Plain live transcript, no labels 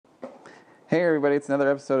Hey everybody, it's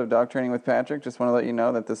another episode of Dog Training with Patrick. Just want to let you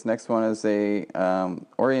know that this next one is a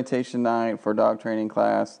orientation night for dog training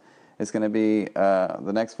class. It's going to be,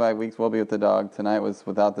 the next 5 weeks will be with the dog. Tonight was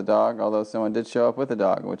without the dog, although someone did show up with the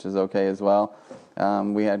dog, which is okay as well.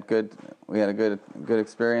 We had a good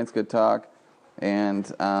experience, good talk,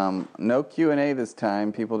 and no Q&A this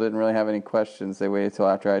time. People didn't really have any questions. They waited till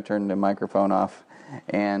after I turned the microphone off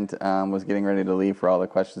and was getting ready to leave for all the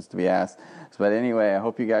questions to be asked. But anyway, I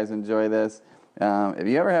hope you guys enjoy this. If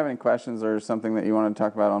you ever have any questions or something that you want to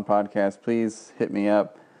talk about on podcast, please hit me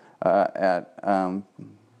up on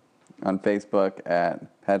Facebook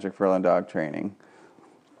at Patrick Furlan Dog Training,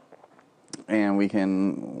 and we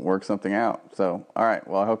can work something out. So, all right.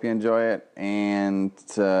 Well, I hope you enjoy it, and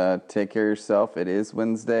take care of yourself. It is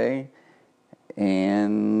Wednesday,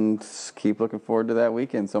 and keep looking forward to that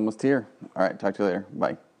weekend. It's almost here. All right. Talk to you later.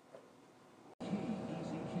 Bye.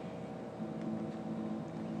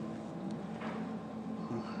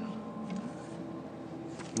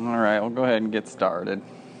 All right, we'll go ahead and get started.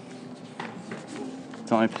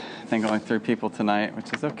 It's I think only 3 people tonight,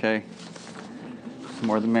 which is okay.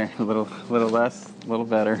 More than me, a little less, a little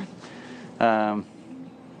better. So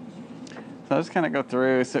I'll just kind of go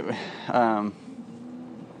through. So,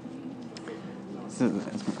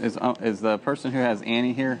 is the person who has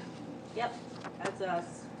Annie here? Yep, that's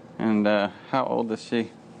us. And how old is she?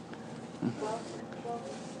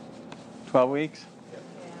 12 weeks? Yeah.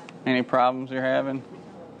 Any problems you're having?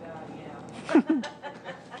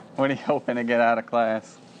 What are you hoping to get out of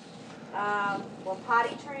class? Well,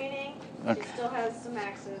 potty training. Okay. She still has some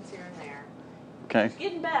accidents here and there. Okay. She's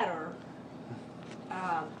getting better.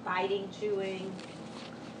 Biting, chewing.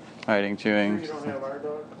 Biting, chewing. You don't have our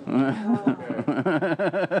dog?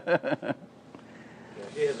 Okay. Yeah,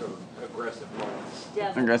 he has an aggressive voice.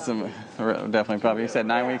 Aggressive, definitely probably. You said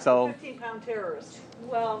 9 weeks old? 15-pound terrorist.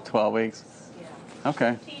 Well, 12 weeks? yeah.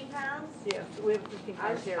 Okay. 15 pounds? Yeah, we have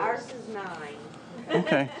 15-pound terrorists. Ours is 9.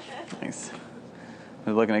 Okay. Thanks. I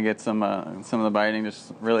was looking to get some of the biting,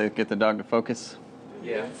 just really get the dog to focus.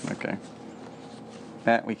 Yeah. Okay.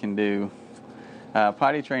 That we can do.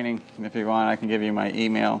 Potty training, if you want, I can give you my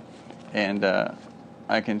email, and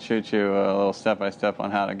I can shoot you a little step-by-step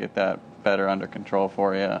on how to get that better under control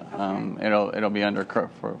for you. Okay. It'll be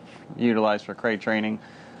utilized for crate training,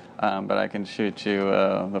 but I can shoot you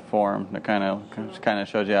the form that kind of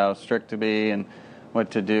shows you how strict to be and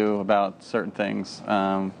what to do about certain things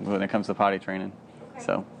when it comes to potty training. Okay.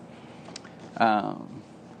 So,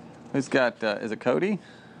 who's got? Is it Cody?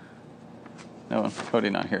 No, Cody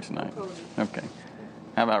not here tonight. Cody. Okay.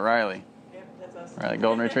 How about Riley? Yep, that's us. Riley,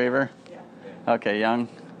 golden retriever. Yeah. Okay, young.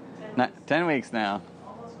 10 weeks now.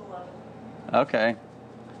 Almost 11. Okay.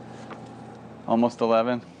 Almost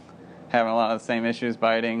 11. Having a lot of the same issues,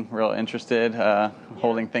 biting, real interested,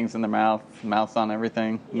 holding things in the mouths on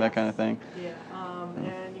everything, that kind of thing. Yeah,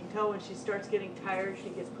 and you can tell when she starts getting tired, she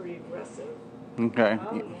gets pretty aggressive. Okay.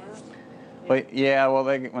 Oh, yeah. But yeah, well,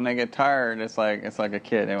 when they get tired, it's like a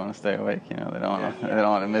kid. They want to stay awake. They don't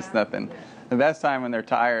want to miss nothing. Yeah. The best time when they're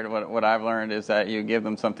tired, what I've learned is that you give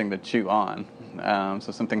them something to chew on,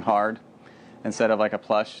 so something hard instead of like a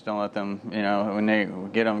plush. Don't let them, when they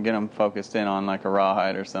get them focused in on like a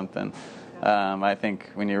rawhide or something. I think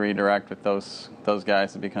when you redirect with those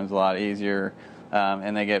guys, it becomes a lot easier,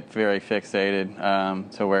 and they get very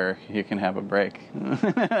fixated to where you can have a break.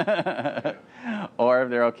 Or if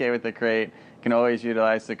they're okay with the crate, you can always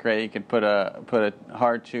utilize the crate. You could put a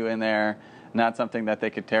hard chew in there, not something that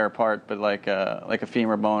they could tear apart, but like a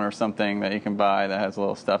femur bone or something that you can buy that has a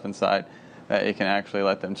little stuff inside that you can actually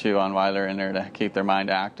let them chew on while they're in there to keep their mind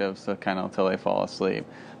active, so kind of until they fall asleep.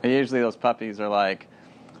 But usually those puppies are like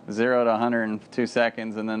 0 to 100 in 2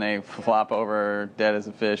 seconds, and then they flop over dead as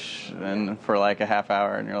a fish and for like a half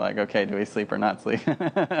hour, and you're like, okay, do we sleep or not sleep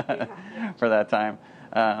for that time?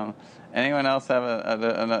 Anyone else have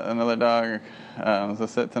another dog? Is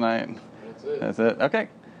this it tonight? That's it. Okay,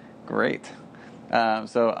 great.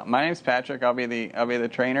 So my name's Patrick. I'll be the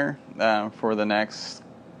trainer for the next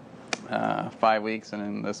 5 weeks, and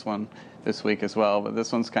then this week as well. But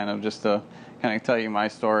this one's kind of just to kind of tell you my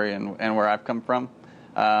story and where I've come from,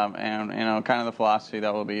 and kind of the philosophy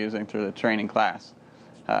that we'll be using through the training class.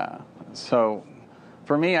 So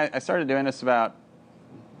for me, I started doing this about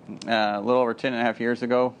a little over 10.5 years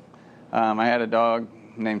ago. I had a dog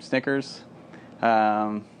named Snickers.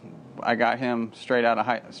 I got him straight out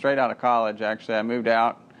of college. Actually, I moved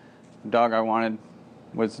out. The dog I wanted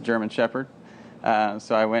was a German Shepherd, so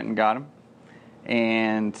I went and got him.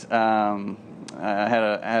 And I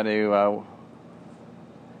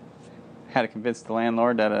had to convince the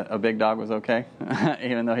landlord that a big dog was okay,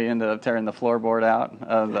 even though he ended up tearing the floorboard out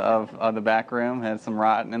of the back room, had some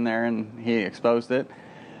rotten in there, and he exposed it.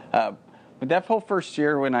 But that whole first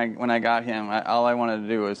year when I got him, all I wanted to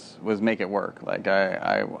do was make it work. Like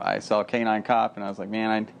I saw Canine Cop, and I was like,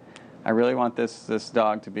 man, I really want this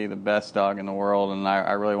dog to be the best dog in the world, and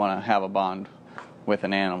I really want to have a bond with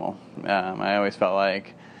an animal. I always felt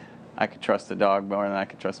like I could trust the dog more than I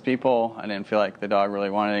could trust people. I didn't feel like the dog really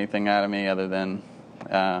wanted anything out of me other than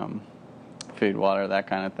food, water, that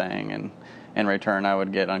kind of thing. And in return, I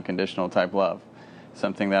would get unconditional type love,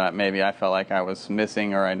 something that maybe I felt like I was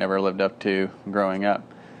missing or I never lived up to growing up.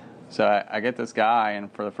 So I get this guy,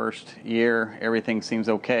 and for the first year, everything seems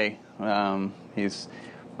okay.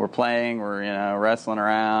 We're playing, we're wrestling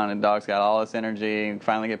around, and the dog's got all this energy.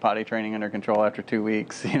 Finally get potty training under control after 2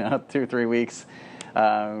 weeks, 2 or 3 weeks.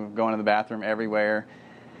 Going to the bathroom everywhere.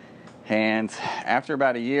 And after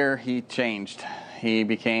about a year, he changed. He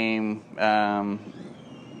became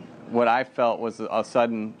what I felt was a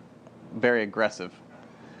sudden very aggressive.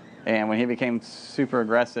 And when he became super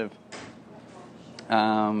aggressive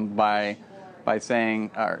by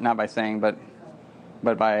saying, or not by saying, but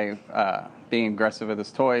by being aggressive with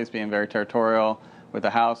his toys, being very territorial with the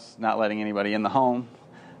house, not letting anybody in the home,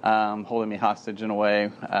 holding me hostage in a way.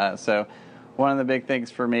 So one of the big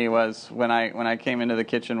things for me was when I came into the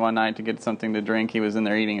kitchen one night to get something to drink, he was in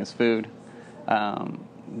there eating his food.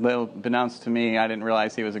 Little beknownst to me, I didn't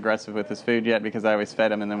realize he was aggressive with his food yet because I always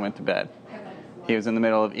fed him and then went to bed. He was in the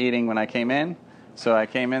middle of eating when I came in, so I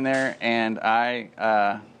came in there and I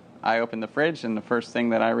opened the fridge, and the first thing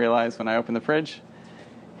that I realized when I opened the fridge,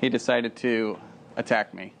 he decided to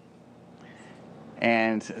attack me.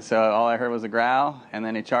 And so all I heard was a growl, and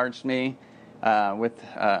then he charged me with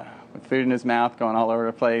food in his mouth going all over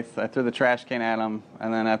the place. I threw the trash can at him,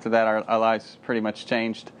 and then after that our lives pretty much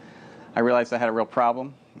changed. I realized I had a real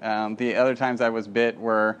problem. The other times I was bit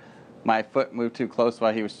were my foot moved too close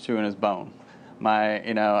while he was chewing his bone.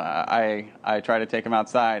 I tried to take him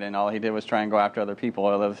outside, and all he did was try and go after other people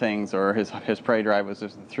or other things, or his prey drive was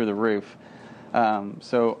just through the roof.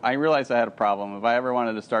 So I realized I had a problem. If I ever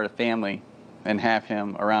wanted to start a family and have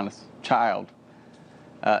him around a child,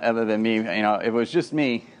 other than me, if it was just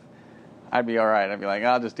me, I'd be all right. I'd be like,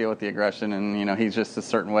 I'll just deal with the aggression, and he's just a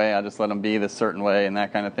certain way. I'll just let him be this certain way, and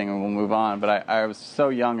that kind of thing, and we'll move on. But I was so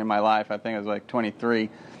young in my life. I think I was like 23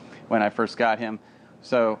 when I first got him.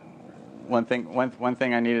 So one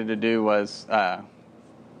thing I needed to do was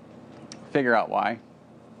figure out why.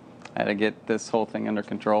 I had to get this whole thing under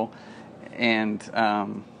control, and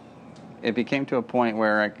it became to a point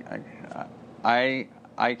where I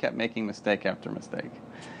kept making mistake after mistake.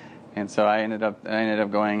 And so I ended up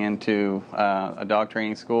going into a dog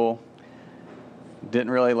training school.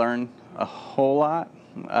 Didn't really learn a whole lot.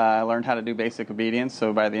 I learned how to do basic obedience.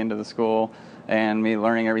 So by the end of the school, and me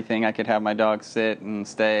learning everything, I could have my dog sit and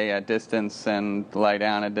stay at distance and lie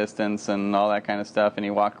down at distance and all that kind of stuff. And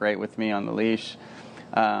he walked right with me on the leash.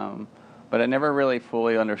 But I never really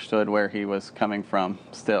fully understood where he was coming from.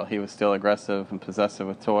 He was still aggressive and possessive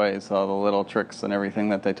with toys. All the little tricks and everything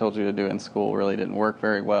that they told you to do in school really didn't work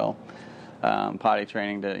very well. Potty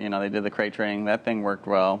training, they did the crate training. That thing worked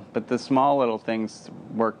well. But the small little things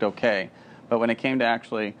worked okay. But when it came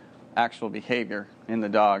to actual behavior in the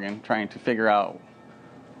dog and trying to figure out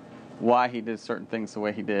why he did certain things the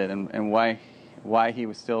way he did and why he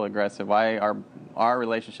was still aggressive, why our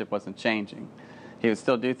relationship wasn't changing. He would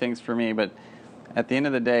still do things for me, but at the end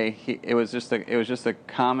of the day, it was just a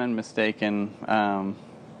common mistake in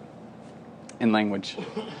language.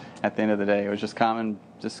 At the end of the day, it was just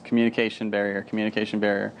communication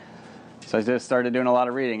barrier. So I just started doing a lot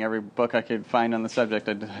of reading. Every book I could find on the subject,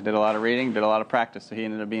 I did a lot of reading, did a lot of practice. So he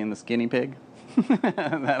ended up being this guinea pig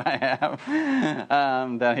that I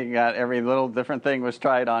have. That he got every little different thing was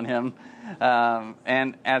tried on him,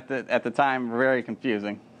 and at the time, very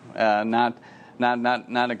confusing. Not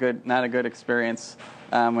a good experience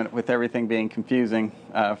with everything being confusing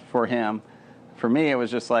for him. For me, it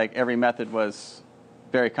was just like every method was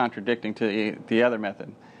very contradicting to the other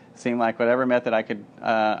method. It seemed like whatever method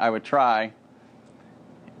I would try,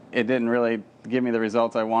 it didn't really give me the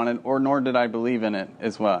results I wanted, nor did I believe in it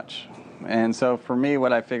as much. And so for me,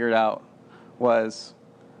 what I figured out was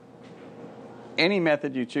any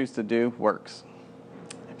method you choose to do works.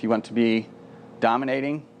 If you want to be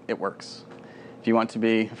dominating, it works. If you want to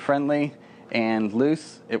be friendly and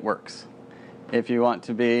loose, it works. If you want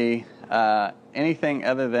to be anything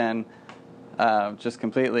other than just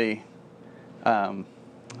completely,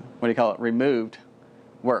 removed,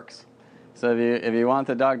 works. So if you want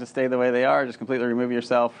the dog to stay the way they are, just completely remove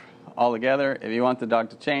yourself altogether. If you want the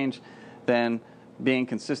dog to change, than being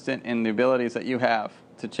consistent in the abilities that you have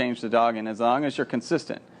to change the dog. And as long as you're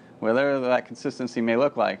consistent, whatever that consistency may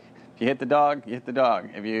look like, if you hit the dog, you hit the dog.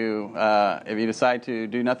 If you decide to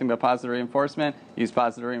do nothing but positive reinforcement, use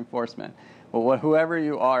positive reinforcement. Well, whoever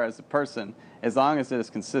you are as a person, as long as it is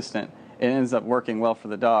consistent, it ends up working well for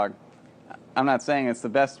the dog. I'm not saying it's the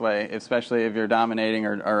best way, especially if you're dominating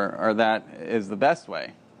or that is the best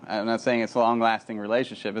way. I'm not saying it's a long-lasting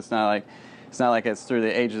relationship. It's not like it's through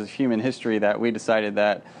the ages of human history that we decided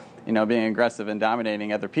that, being aggressive and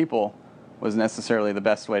dominating other people was necessarily the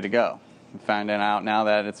best way to go. I'm finding out now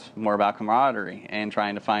that it's more about camaraderie and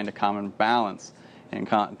trying to find a common balance and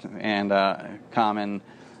common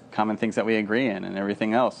things that we agree in and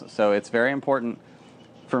everything else. So it's very important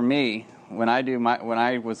for me when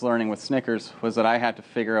I was learning with Snickers was that I had to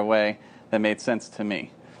figure a way that made sense to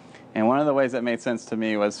me. And one of the ways that made sense to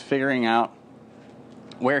me was figuring out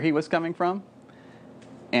where he was coming from.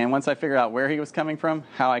 And once I figured out where he was coming from,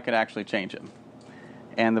 how I could actually change him.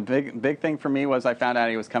 And the big thing for me was I found out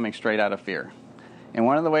he was coming straight out of fear. And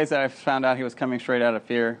one of the ways that I found out he was coming straight out of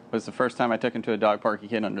fear was the first time I took him to a dog park, he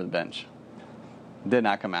hid under the bench. Did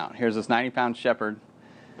not come out. Here's this 90-pound shepherd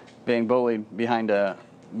being bullied behind a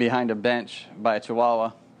bench by a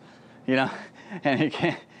chihuahua, and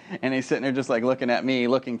he's sitting there just like looking at me,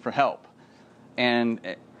 looking for help. And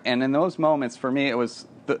in those moments, for me, it was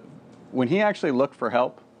when he actually looked for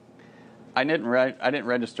help. I didn't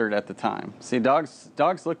register it at the time. See, dogs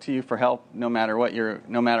look to you for help no matter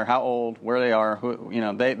how old, where they are.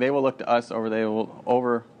 They will look to us over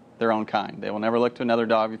their own kind. They will never look to another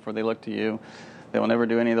dog before they look to you. They will never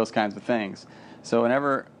do any of those kinds of things. So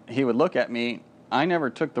whenever he would look at me, I never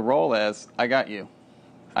took the role as, I got you.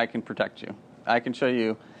 I can protect you. I can show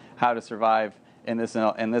you how to survive in this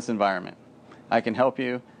environment. I can help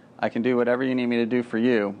you. I can do whatever you need me to do for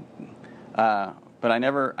you. But I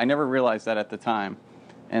never realized that at the time.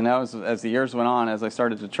 And that was as the years went on, as I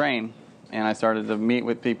started to train and I started to meet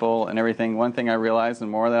with people and everything, one thing I realized, the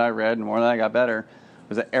more that I read and the more that I got better,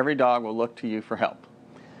 was that every dog will look to you for help.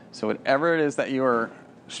 So whatever it is that you are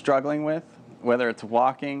struggling with, whether it's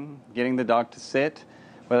walking, getting the dog to sit,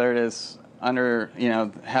 whether it is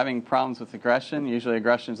having problems with aggression, usually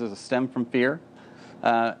aggression is a stem from fear.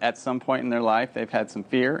 At some point in their life, they've had some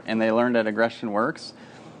fear and they learned that aggression works.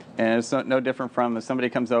 And it's no different from if somebody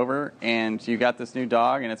comes over and you got this new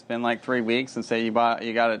dog and it's been like 3 weeks, and say you got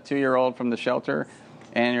a 2-year-old from the shelter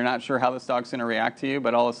and you're not sure how this dog's going to react to you,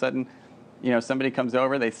 but all of a sudden, somebody comes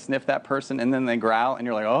over, they sniff that person and then they growl and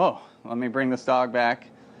you're like, oh, let me bring this dog back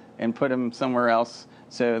and put him somewhere else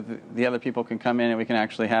so the other people can come in and we can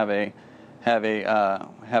actually have a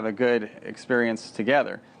good experience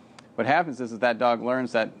together. What happens is that dog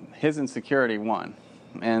learns that his insecurity won.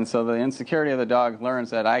 And so the insecurity of the dog learns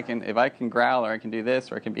that if I can growl or I can do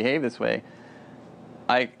this or I can behave this way,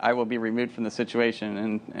 I will be removed from the situation.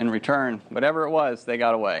 And in return, whatever it was, they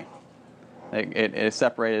got away. It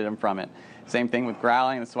separated them from it. Same thing with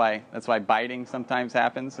growling. That's why biting sometimes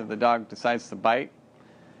happens. If the dog decides to bite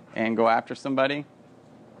and go after somebody,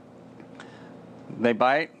 they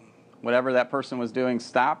bite. Whatever that person was doing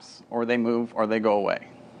stops, or they move, or they go away.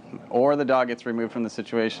 Or the dog gets removed from the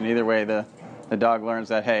situation. Either way, the dog learns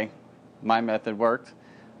that, hey, my method worked.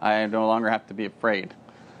 I no longer have to be afraid.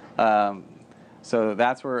 So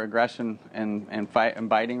that's where aggression and fight and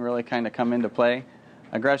biting really kind of come into play.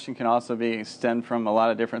 Aggression can also be stemmed from a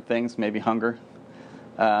lot of different things, maybe hunger,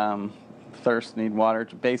 thirst, need water,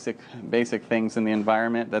 basic things in the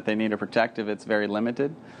environment that they need to protect if it's very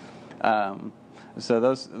limited. So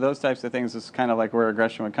those types of things is kind of like where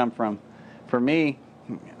aggression would come from. For me,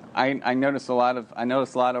 I noticed a lot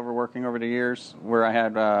over working over the years where I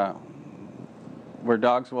had where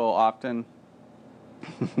dogs will often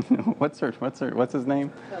what's his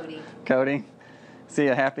name? Cody. See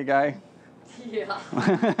a happy guy? Yeah.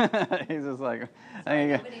 He's just like,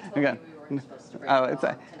 Nobody told me we weren't supposed to bring oh, a dog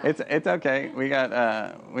tonight. it's okay. We got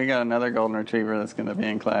another golden retriever that's going to be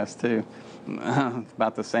in class too.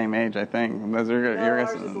 About the same age, I think. Ours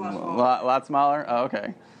is a lot smaller. Oh,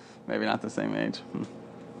 okay. Maybe not the same age.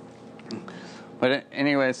 But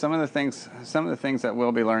anyway, some of the things that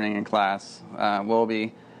we'll be learning in class will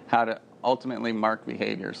be how to ultimately mark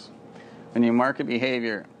behaviors. When you mark a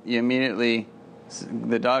behavior, you immediately,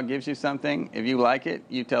 the dog gives you something. If you like it,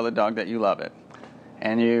 you tell the dog that you love it,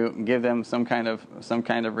 and you give them some kind of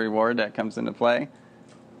reward that comes into play.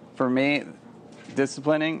 For me,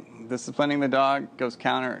 disciplining the dog goes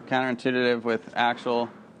counterintuitive with actual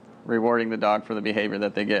rewarding the dog for the behavior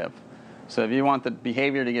that they give. So if you want the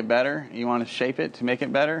behavior to get better, you want to shape it to make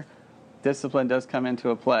it better, discipline does come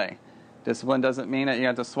into a play. Discipline doesn't mean that you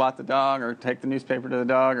have to swat the dog or take the newspaper to the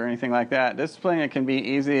dog or anything like that. Discipline, it can be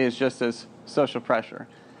easy as just as social pressure.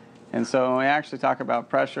 And so when we actually talk about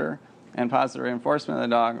pressure and positive reinforcement of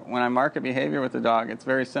the dog, when I market behavior with the dog, it's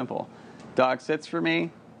very simple. Dog sits for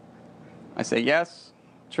me, I say yes,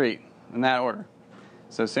 treat, in that order.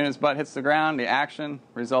 So as soon as butt hits the ground, the action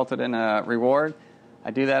resulted in a reward.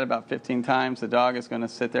 I do that about 15 times. The dog is going to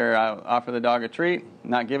sit there, I'll offer the dog a treat,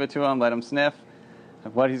 not give it to him, let him sniff.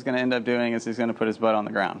 What he's going to end up doing is he's going to put his butt on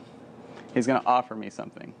the ground. He's going to offer me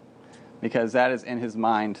something because that is in his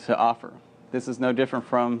mind to offer. This is no different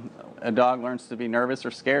from a dog learns to be nervous or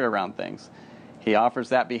scared around things. He offers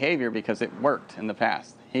that behavior because it worked in the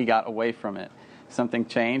past. He got away from it. Something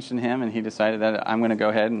changed in him, and he decided that I'm going to go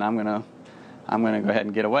ahead and I'm going to go ahead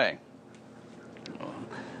and get away.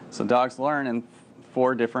 So dogs learn in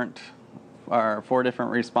four different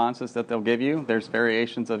responses that they'll give you. There's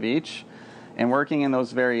variations of each. And working in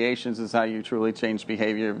those variations is how you truly change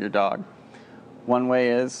behavior of your dog. One thing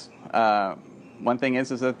is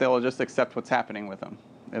that they'll just accept what's happening with them.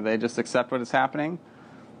 If they just accept what is happening,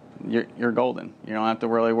 you're golden. You don't have to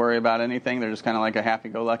really worry about anything. They're just kind of like a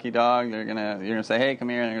happy-go-lucky dog. You're gonna say, "Hey, come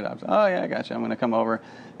here," and your dog's, "Oh yeah, I got you. I'm gonna come over."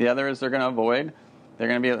 The other is they're gonna avoid. They're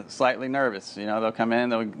gonna be slightly nervous. They'll come in.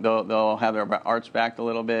 They'll have their arch back a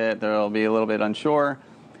little bit. They'll be a little bit unsure.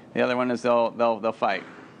 The other one is they'll fight.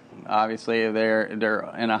 Obviously, they're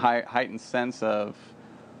in a heightened sense of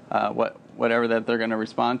whatever that they're going to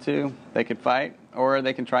respond to. They could fight, or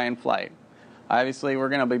they can try and flight. Obviously, we're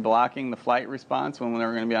going to be blocking the flight response when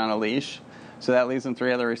they're going to be on a leash, so that leaves them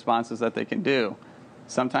three other responses that they can do.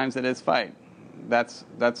 Sometimes it is fight. That's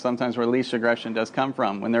sometimes where leash aggression does come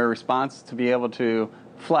from. When their response to be able to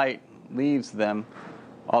flight leaves them,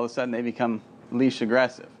 all of a sudden they become leash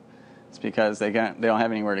aggressive. It's because they don't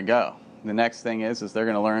have anywhere to go. The next thing is they're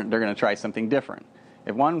going to try something different.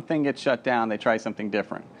 If one thing gets shut down, they try something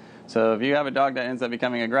different. So if you have a dog that ends up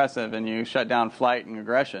becoming aggressive and you shut down flight and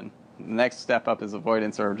aggression, the next step up is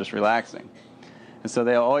avoidance or just relaxing. And so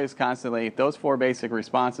they'll always constantly, those four basic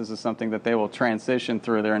responses is something that they will transition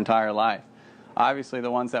through their entire life. Obviously,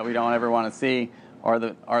 the ones that we don't ever want to see are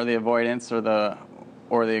the avoidance or the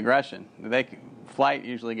aggression. Flight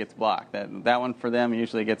usually gets blocked. That one for them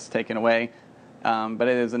usually gets taken away. But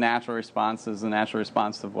it is a natural response. It's a natural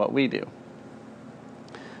response of what we do.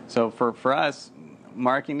 So for us,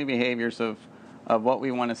 marking the behaviors of what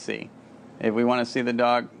we want to see. If we want to see the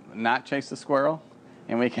dog not chase the squirrel,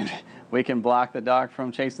 and we can block the dog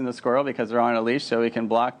from chasing the squirrel because they're on a leash, so we can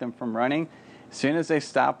block them from running. As soon as they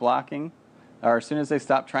stop blocking, or as soon as they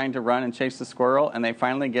stop trying to run and chase the squirrel, and they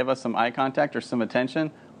finally give us some eye contact or some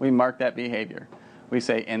attention, we mark that behavior. We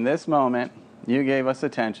say, in this moment, you gave us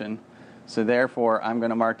attention, so therefore, I'm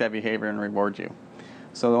going to mark that behavior and reward you.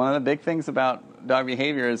 So one of the big things about dog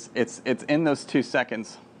behavior is it's in those 2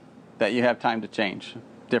 seconds that you have time to change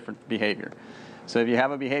different behavior. So if you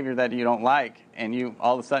have a behavior that you don't like and you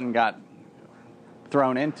all of a sudden got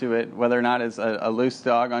thrown into it, whether or not it's a loose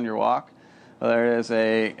dog on your walk, whether it is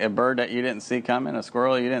a bird that you didn't see coming, a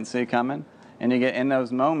squirrel you didn't see coming, and you get in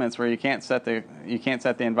those moments where you can't set the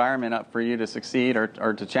environment up for you to succeed or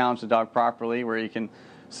to challenge the dog properly, where you can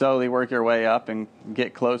slowly work your way up and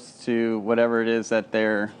get close to whatever it is that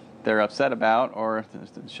they're upset about or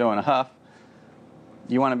showing a huff.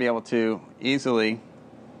 You want to be able to easily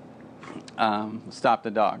stop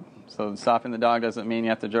the dog. So stopping the dog doesn't mean you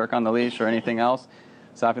have to jerk on the leash or anything else.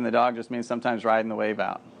 Stopping the dog just means sometimes riding the wave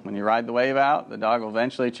out. When you ride the wave out, the dog will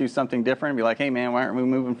eventually choose something different and be like, "Hey man, why aren't we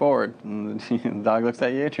moving forward?" And the dog looks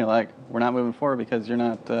at you and you're like, "We're not moving forward because you're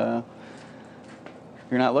not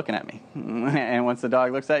looking at me." And once the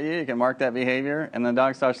dog looks at you, you can mark that behavior, and the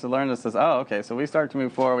dog starts to learn and says, "Oh, okay, so we start to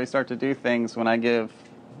move forward. We start to do things when I give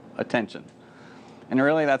attention." And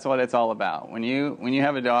really, that's what it's all about. When you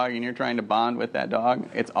have a dog and you're trying to bond with that dog,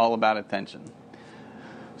 it's all about attention.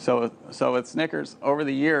 So with Snickers, over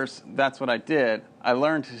the years, that's what I did. I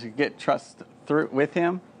learned to get trust with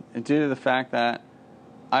him due to the fact that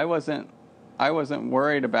I wasn't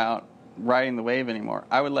worried about riding the wave anymore.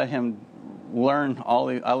 I would let him learn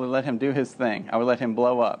I would let him do his thing. I would let him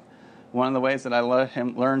blow up. One of the ways that I let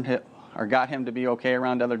him got him to be okay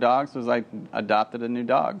around other dogs was I adopted a new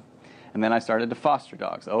dog. And then I started to foster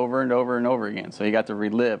dogs over and over and over again. So he got to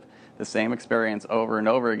relive the same experience over and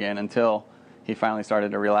over again until he finally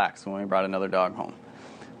started to relax when we brought another dog home.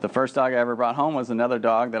 The first dog I ever brought home was another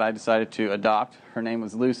dog that I decided to adopt. Her name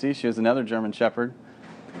was Lucy. She was another German Shepherd.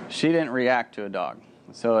 She didn't react to a dog.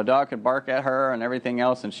 So a dog could bark at her and everything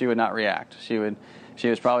else, and she would not react. She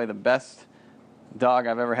was probably the best dog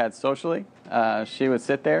I've ever had socially. She would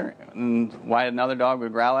sit there, and why another dog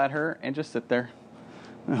would growl at her and just sit there.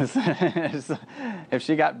 If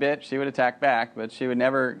she got bit, she would attack back, but she would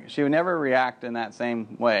never react in that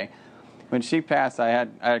same way. When she passed, I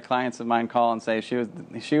had clients of mine call and say she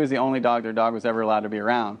was the only dog their dog was ever allowed to be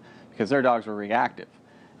around because their dogs were reactive.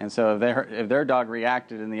 And so if their dog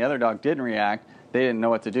reacted and the other dog didn't react, they didn't know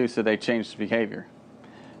what to do, so they changed behavior.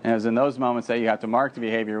 And it was in those moments that you have to mark the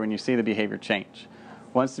behavior when you see the behavior change.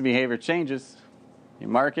 Once the behavior changes, you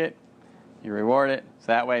mark it, you reward it. So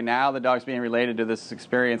that way now the dog's being related to this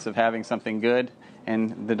experience of having something good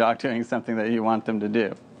and the dog doing something that you want them to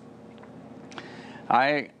do.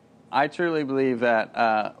 I truly believe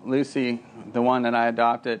that Lucy, the one that I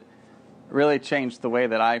adopted, really changed the way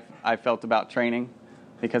that I felt about training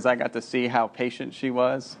because I got to see how patient she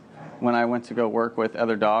was when I went to go work with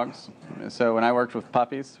other dogs. So when I worked with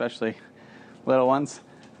puppies, especially little ones,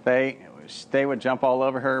 they would jump all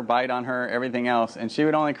over her, bite on her, everything else, and she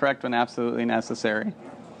would only correct when absolutely necessary.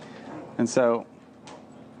 And so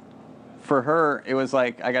for her, it was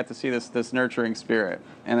like I got to see this nurturing spirit.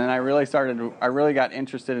 And then I really got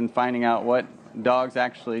interested in finding out what dogs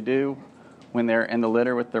actually do when they're in the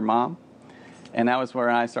litter with their mom. And that was where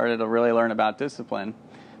I started to really learn about discipline,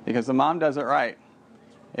 because the mom does it right.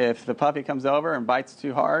 If the puppy comes over and bites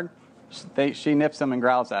too hard, she nips them and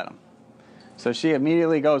growls at them. So she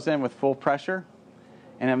immediately goes in with full pressure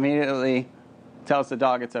and immediately tells the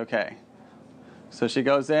dog it's okay. So she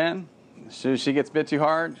goes in, she gets bit too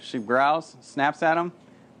hard, she growls, snaps at them,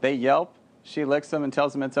 they yelp, she licks them and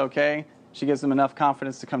tells them it's okay. She gives them enough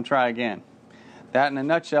confidence to come try again. That in a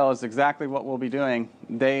nutshell is exactly what we'll be doing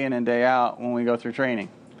day in and day out when we go through training.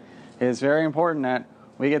 It is very important that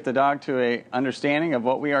we get the dog to an understanding of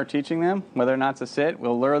what we are teaching them, whether or not to sit.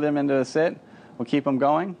 We'll lure them into a sit. We'll keep them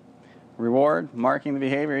going. Reward, marking the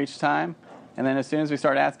behavior each time. And then as soon as we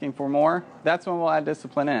start asking for more, that's when we'll add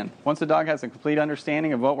discipline in. Once the dog has a complete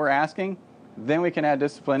understanding of what we're asking, then we can add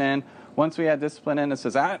discipline in. Once we add discipline in, it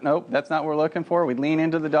says, nope, that's not what we're looking for. We lean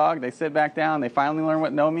into the dog. They sit back down. They finally learn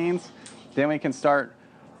what no means. Then we can start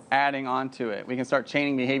adding on to it. We can start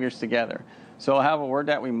chaining behaviors together. So we'll have a word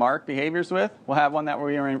that we mark behaviors with. We'll have one that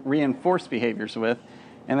we reinforce behaviors with.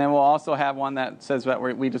 And then we'll also have one that says that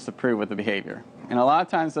we disapprove with the behavior. And a lot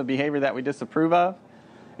of times the behavior that we disapprove of,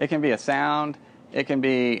 it can be a sound. It can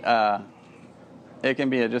be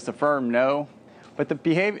just a firm no. But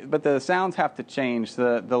the sounds have to change.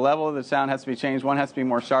 The level of the sound has to be changed. One has to be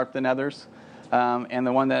more sharp than others. And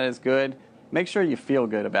the one that is good, make sure you feel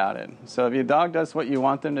good about it. So if your dog does what you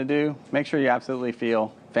want them to do, make sure you absolutely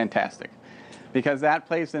feel fantastic. Because that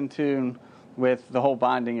plays in tune with the whole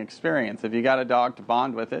bonding experience. If you got a dog to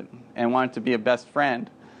bond with it and want it to be a best friend,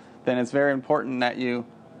 then it's very important that you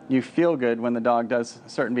feel good when the dog does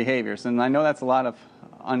certain behaviors. And I know that's a lot of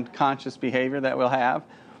unconscious behavior that we'll have,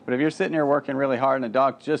 but if you're sitting here working really hard and the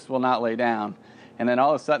dog just will not lay down, and then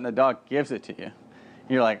all of a sudden the dog gives it to you,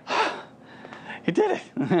 you're like, he did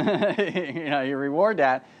it. You reward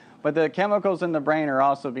that, but the chemicals in the brain are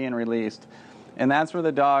also being released. And that's where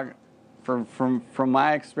the dog, from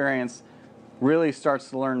my experience, really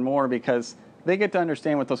starts to learn more, because they get to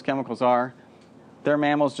understand what those chemicals are. They're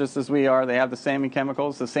mammals just as we are. They have the same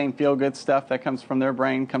chemicals, the same feel-good stuff that comes from their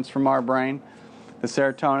brain, comes from our brain. The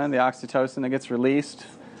serotonin, the oxytocin that gets released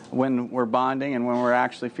when we're bonding and when we're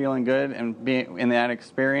actually feeling good and being in that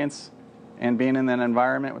experience and being in that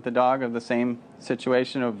environment with the dog of the same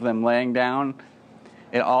situation of them laying down,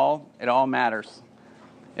 it all matters.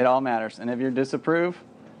 It all matters. And if you disapprove,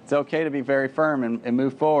 it's okay to be very firm and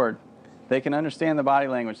move forward. They can understand the body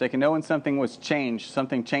language. They can know when something was changed,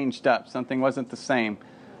 something changed up, something wasn't the same.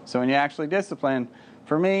 So when you actually discipline,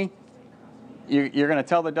 for me, you're going to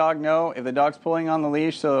tell the dog no if the dog's pulling on the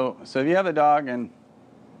leash. So if you have a dog and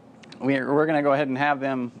we're going to go ahead and have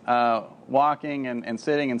them walking and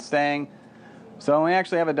sitting and staying. So when we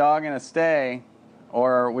actually have a dog in a stay,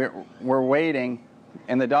 or we're waiting,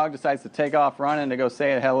 and the dog decides to take off running to go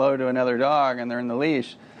say hello to another dog and they're in the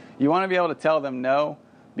leash, you want to be able to tell them no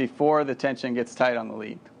before the tension gets tight on the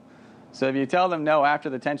lead. So if you tell them no after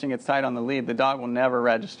the tension gets tight on the lead, the dog will never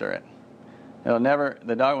register it.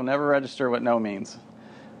 The dog will never register what no means.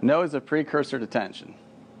 No is a precursor to tension.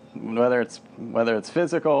 Whether it's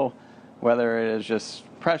physical, whether it is just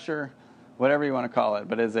pressure, whatever you want to call it,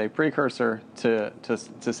 but it's a precursor to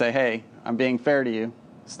say, hey, I'm being fair to you,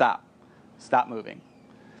 stop moving.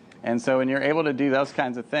 And so when you're able to do those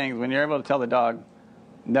kinds of things, when you're able to tell the dog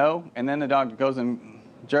no, and then the dog goes and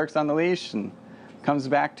jerks on the leash and comes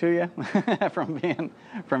back to you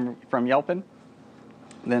from yelping,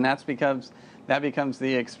 then that becomes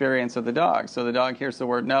the experience of the dog. So the dog hears the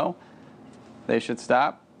word no, they should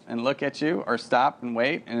stop and look at you, or stop and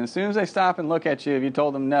wait. And as soon as they stop and look at you, if you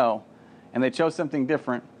told them no, and they chose something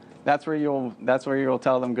different, that's where you'll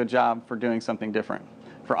tell them good job for doing something different,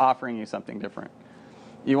 for offering you something different.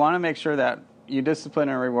 You want to make sure that you discipline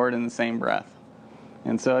and reward in the same breath.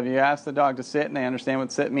 And so if you ask the dog to sit and they understand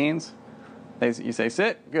what sit means, you say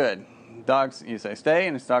sit, good. You say stay,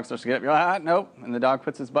 and the dog starts to get up. You're like, nope. And the dog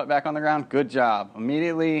puts his butt back on the ground. Good job.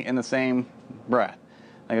 Immediately in the same breath.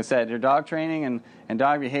 Like I said, your dog training and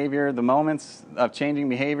dog behavior, the moments of changing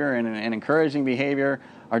behavior and encouraging behavior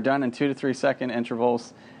are done in 2 to 3 second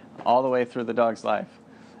intervals all the way through the dog's life.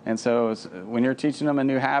 And so when you're teaching them a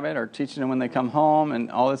new habit or teaching them when they come home and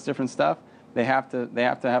all this different stuff, they have to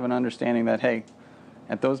have an understanding that, hey,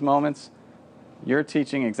 at those moments, you're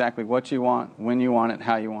teaching exactly what you want, when you want it,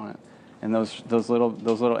 how you want it, and those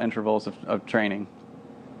little intervals of training.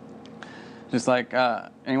 Just like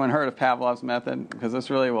anyone heard of Pavlov's method? Because that's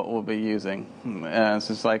really what we'll be using. It's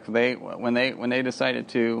just like when they decided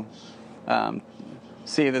to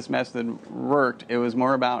see this method worked, it was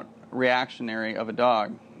more about reactionary of a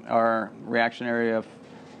dog or reactionary of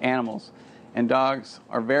animals. And dogs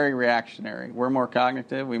are very reactionary. We're more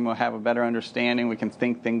cognitive. We have a better understanding. We can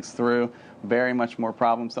think things through. Very much more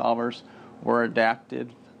problem solvers. We're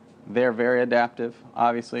adapted. They're very adaptive.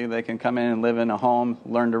 Obviously, they can come in and live in a home,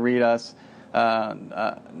 learn to read us,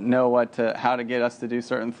 know how to get us to do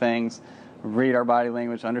certain things, read our body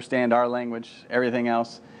language, understand our language, everything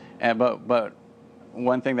else. But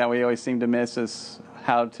one thing that we always seem to miss is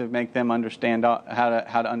how to make them understand how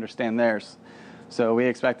to understand theirs. So we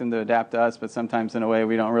expect them to adapt to us, but sometimes in a way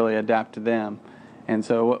we don't really adapt to them. And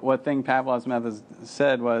so what thing Pavlov's method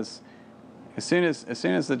said was, as soon as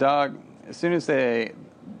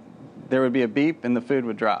there would be a beep and the food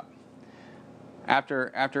would drop.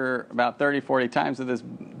 After about 30, 40 times of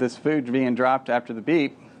this food being dropped after the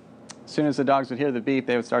beep, as soon as the dogs would hear the beep,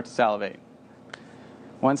 they would start to salivate.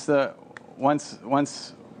 Once they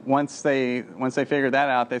figured that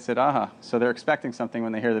out, they said, aha. So they're expecting something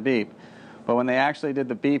when they hear the beep. But when they actually did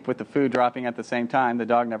the beep with the food dropping at the same time, the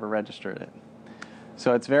dog never registered it.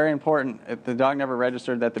 So it's very important. The dog never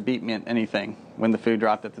registered that the beep meant anything when the food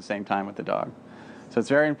dropped at the same time with the dog. So it's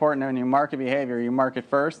very important that when you mark a behavior, you mark it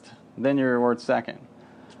first, then you reward second.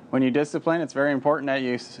 When you discipline, it's very important that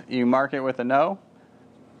you mark it with a no,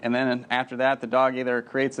 and then after that, the dog either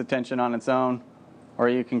creates the tension on its own, or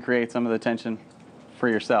you can create some of the tension for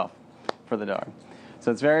yourself, for the dog.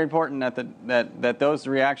 So it's very important that those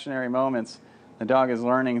reactionary moments, the dog is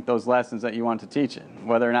learning those lessons that you want to teach it,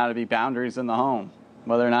 whether or not it be boundaries in the home,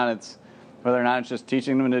 whether or not it's just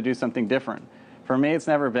teaching them to do something different. For me, it's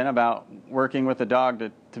never been about working with a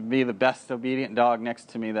dog to be the best obedient dog next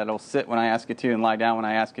to me that'll sit when I ask it to and lie down when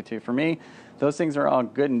I ask it to. For me, those things are all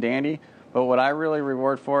good and dandy, but what I really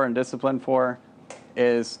reward for and discipline for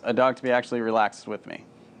is a dog to be actually relaxed with me.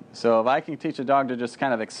 So if I can teach a dog to just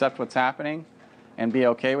kind of accept what's happening and be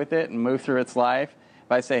okay with it and move through its life,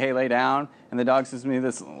 if I say, hey, lay down, and the dog says to me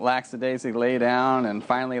this lackadaisy lay down and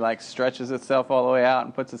finally like stretches itself all the way out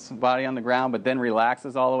and puts its body on the ground, but then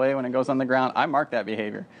relaxes all the way when it goes on the ground, I mark that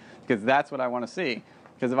behavior because that's what I want to see.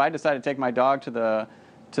 Because if I decide to take my dog to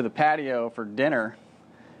the patio for dinner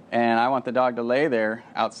and I want the dog to lay there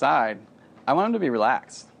outside, I want him to be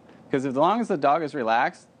relaxed. Because as long as the dog is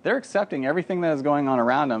relaxed, they're accepting everything that is going on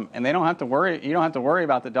around them, and they don't have to worry. You don't have to worry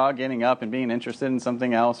about the dog getting up and being interested in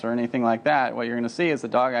something else or anything like that. What you're going to see is the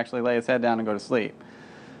dog actually lay its head down and go to sleep.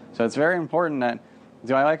 So it's very important that,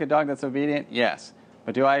 do I like a dog that's obedient? Yes.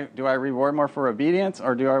 But do I reward more for obedience,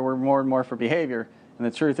 or do I reward more for behavior? And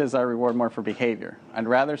the truth is I reward more for behavior. I'd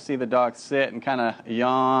rather see the dog sit and kind of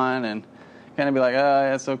yawn and kind of be like,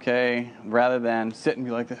 oh, it's okay, rather than sit and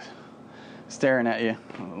be like this, staring at you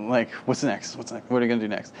like, what's next? What are you going to do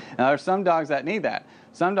next? Now, there's some dogs that need that.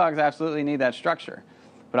 Some dogs absolutely need that structure.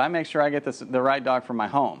 But I make sure I get the right dog for my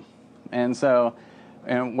home. And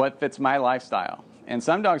what fits my lifestyle. And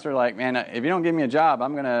some dogs are like, man, if you don't give me a job,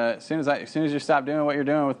 I'm going to, as soon as you stop doing what you're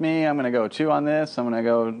doing with me, I'm going to go chew on this, I'm going to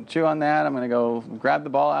go chew on that, I'm going to go grab the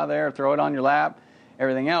ball out of there, throw it on your lap,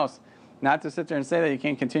 everything else. Not to sit there and say that you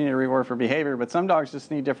can't continue to reward for behavior, but some dogs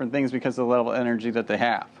just need different things because of the level of energy that they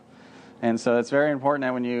have. And so it's very important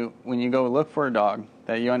that when you go look for a dog,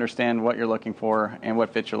 that you understand what you're looking for and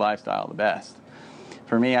what fits your lifestyle the best.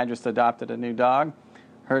 For me, I just adopted a new dog.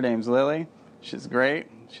 Her name's Lily. She's great.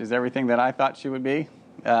 She's everything that I thought she would be.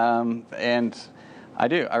 And I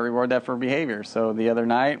do. I reward that for behavior. So the other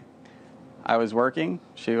night, I was working.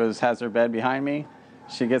 She has her bed behind me.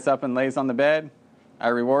 She gets up and lays on the bed. I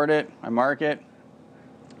reward it. I mark it.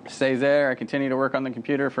 Stays there. I continue to work on the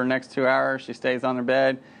computer for the next 2 hours. She stays on her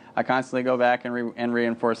bed. I constantly go back and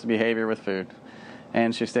reinforce the behavior with food.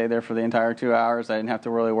 And she stayed there for the entire 2 hours. I didn't have to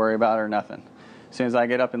really worry about her or nothing. As soon as I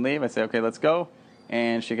get up and leave, I say, okay, let's go.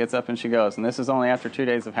 And she gets up and she goes. And this is only after 2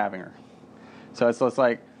 days of having her. So it's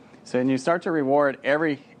like, so when you start to reward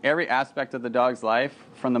every aspect of the dog's life,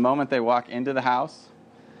 from the moment they walk into the house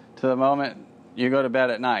to the moment you go to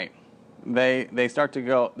bed at night, they start to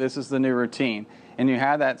go, this is the new routine. And you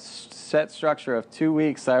have that set structure of 2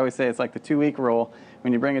 weeks. I always say it's like the 2-week rule.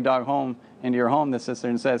 When you bring a dog home into your home, the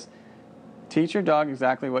sister says, teach your dog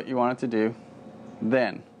exactly what you want it to do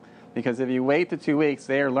then. Because if you wait the 2 weeks,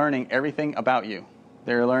 they are learning everything about you.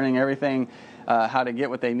 They're learning everything, how to get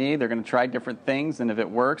what they need. They're going to try different things, and if it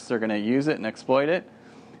works, they're going to use it and exploit it.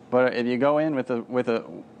 But if you go in with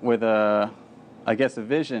a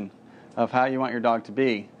vision of how you want your dog to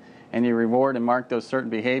be, and you reward and mark those certain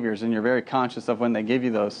behaviors, and you're very conscious of when they give you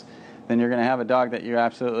those, then you're going to have a dog that you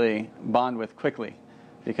absolutely bond with quickly.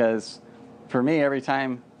 Because for me, every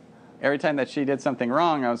time that she did something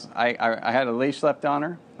wrong, I had a leash left on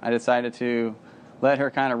her. I decided to let her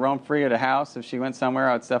kind of roam free of the house. If she went somewhere,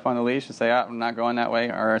 I would step on the leash and say, I'm not going that way,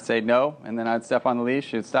 or I'd say no, and then I'd step on the leash.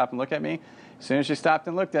 She would stop and look at me. As soon as she stopped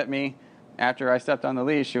and looked at me, after I stepped on the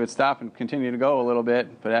leash, she would stop and continue to go a little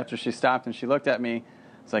bit. But after she stopped and she looked at me,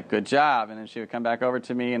 it's like, good job. And then she would come back over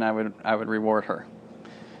to me, and I would reward her.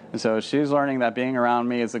 And so she's learning that being around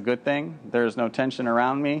me is a good thing. There's no tension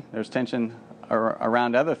around me. There's tension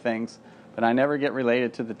around other things, but I never get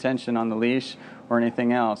related to the tension on the leash or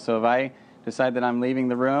anything else. So if I decide that I'm leaving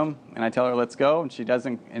the room and I tell her let's go, and she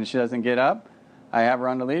doesn't get up, I have her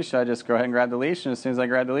on the leash. So I just go ahead and grab the leash, and as soon as I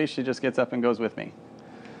grab the leash, she just gets up and goes with me.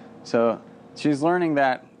 So she's learning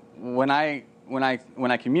that when I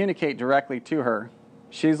communicate directly to her,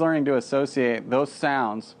 she's learning to associate those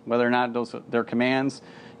sounds, whether or not they're commands.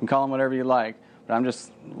 You can call them whatever you like, but I'm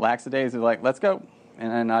just lackadaisical, like, let's go.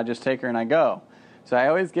 And then I just take her and I go. So I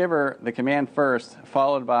always give her the command first,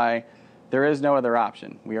 followed by, there is no other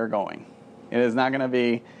option. We are going. It is not going to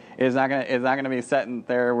be sitting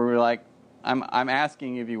there where we're like, I'm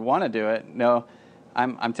asking you if you want to do it. No,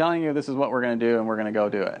 I'm telling you this is what we're going to do, and we're going to go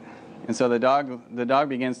do it. And so the dog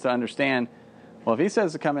begins to understand, well, if he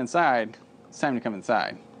says to come inside, it's time to come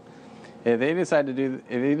inside. If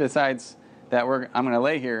he decides that I'm going to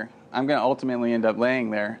lay here, I'm going to ultimately end up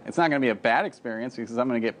laying there. It's not going to be a bad experience because I'm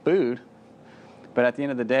going to get food. But at the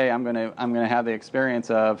end of the day, I'm going to have the experience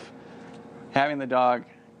of having the dog,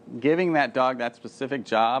 giving that dog that specific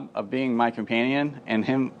job of being my companion, and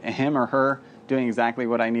him or her doing exactly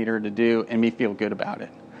what I need her to do, and me feel good about it.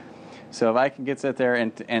 So if I can sit there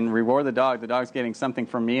and reward the dog's getting something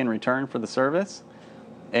from me in return for the service,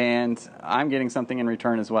 and I'm getting something in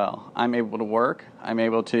return as well. I'm able to work. I'm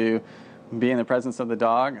able to be in the presence of the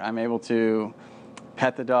dog. I'm able to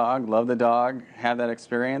pet the dog, love the dog, have that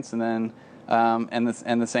experience, and then and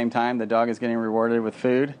the same time the dog is getting rewarded with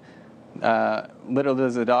food. Little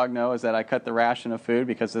does the dog know is that I cut the ration of food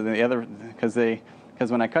because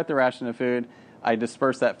when I cut the ration of food, I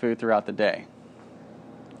disperse that food throughout the day.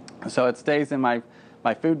 So it stays in my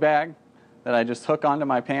food bag that I just hook onto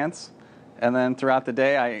my pants. And then throughout the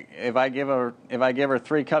day, if I give her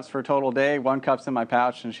 3 cups for a total day, 1 cup's in my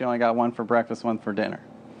pouch, and she only got 1 for breakfast, 1 for dinner.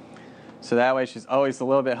 So that way, she's always a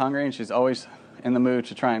little bit hungry, and she's always in the mood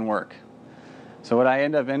to try and work. So what I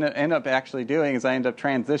end up actually doing is I end up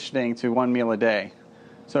transitioning to 1 meal a day.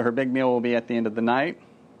 So her big meal will be at the end of the night,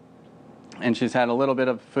 and she's had a little bit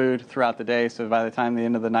of food throughout the day. So by the time the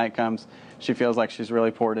end of the night comes, she feels like she's really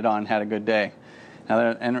poured it on and had a good day. Now,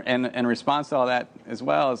 and in response to all that as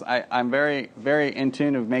well, is I'm very, very in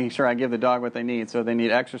tune of making sure I give the dog what they need. So if they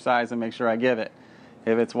need exercise, and make sure I give it.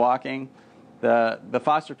 If it's walking, the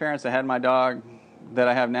foster parents that had my dog that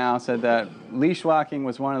I have now said that leash walking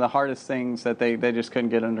was one of the hardest things that they just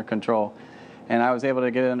couldn't get under control. And I was able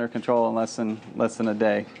to get it under control in less than a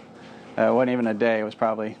day. It wasn't even a day. It was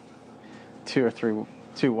probably 2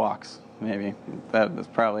 walks. Maybe that was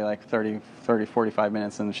probably like 45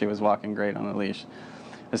 minutes, and she was walking great on the leash.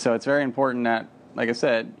 And so it's very important that, like I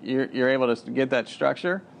said, you're able to get that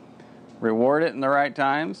structure, reward it in the right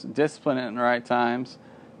times, discipline it in the right times,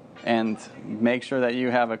 and make sure that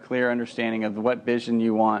you have a clear understanding of what vision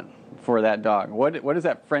you want for that dog. What does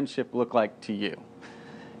that friendship look like to you?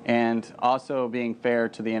 And also being fair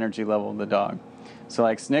to the energy level of the dog. So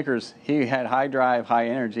like Snickers, he had high drive, high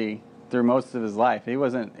energy through most of his life. He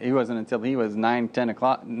wasn't until he was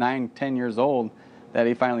 10 years old that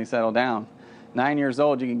he finally settled down. 9 years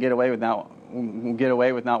old, you can get away with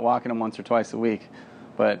not walking him once or twice a week.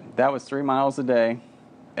 But that was 3 miles a day,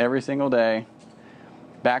 every single day,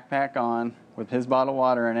 backpack on with his bottle of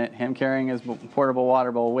water in it, him carrying his portable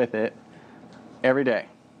water bowl with it every day,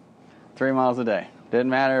 3 miles a day. Didn't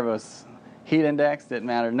matter if it was heat index, didn't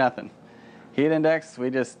matter, nothing. Heat index, we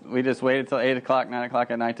just waited till 8 o'clock, 9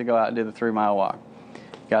 o'clock at night to go out and do the 3-mile walk.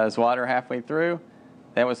 Got his water halfway through.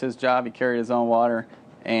 That was his job. He carried his own water,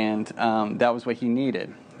 and that was what he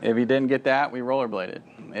needed. If he didn't get that, we rollerbladed.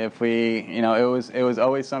 If we, you know, it was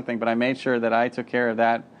always something. But I made sure that I took care of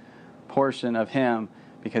that portion of him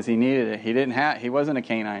because he needed it. He wasn't a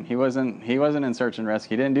canine. He wasn't in search and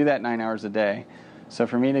rescue. He didn't do that 9 hours a day. So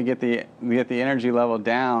for me to get the energy level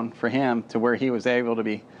down for him to where he was able to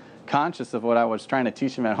be conscious of what I was trying to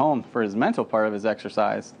teach him at home for his mental part of his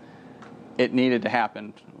exercise, it needed to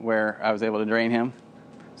happen where I was able to drain him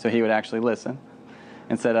so he would actually listen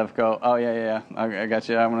instead of go, oh, yeah, I got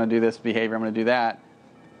you, I'm going to do this behavior, I'm going to do that.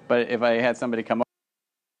 But if I had somebody come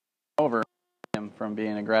over him from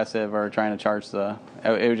being aggressive or trying to charge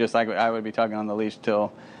it was just like I would be tugging on the leash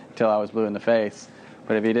till I was blue in the face.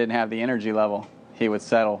 But if he didn't have the energy level, he would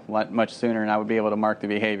settle much sooner, and I would be able to mark the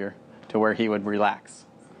behavior to where he would relax.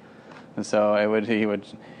 And so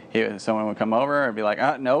someone would come over and be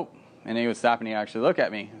like, nope. And he would stop and he'd actually look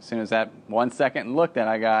at me. As soon as that 1 second look that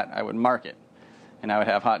I got, I would mark it. And I would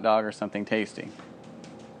have hot dog or something tasty.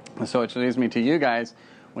 And so it leads me to you guys.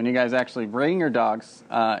 When you guys actually bring your dogs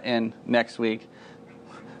in next week,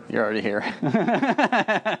 you're already here.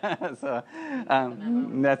 So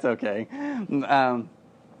that's okay.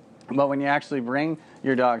 But when you actually bring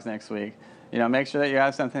your dogs next week, make sure that you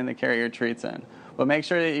have something to carry your treats in. But make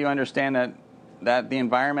sure that you understand that the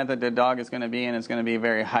environment that the dog is going to be in is going to be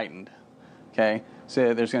very heightened. Okay?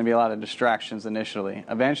 So there's going to be a lot of distractions initially.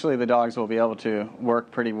 Eventually the dogs will be able to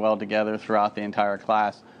work pretty well together throughout the entire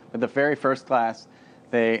class. But the very first class,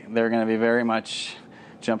 they're going to be very much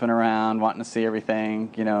jumping around, wanting to see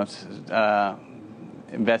everything,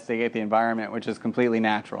 investigate the environment, which is completely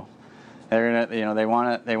natural. They're gonna, they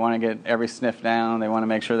want to get every sniff down. They want to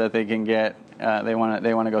make sure that they can get, they want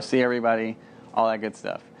to go see everybody, all that good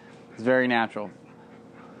stuff. It's very natural.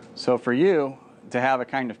 So for you to have a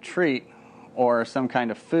kind of treat or some kind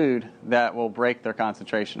of food that will break their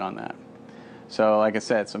concentration on that. So like I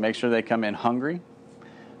said, so make sure they come in hungry.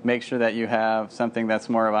 Make sure that you have something that's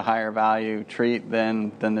more of a higher value treat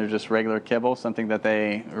than their just regular kibble, something that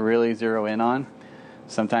they really zero in on.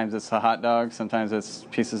 Sometimes it's a hot dog, sometimes it's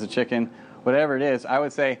pieces of chicken, whatever it is. I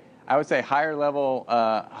would say higher level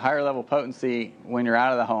potency when you're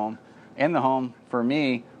out of the home. In the home, for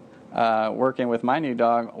me, working with my new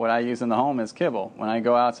dog, what I use in the home is kibble. When I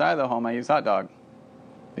go outside of the home, I use hot dog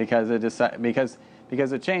because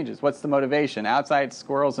it changes. What's the motivation? Outside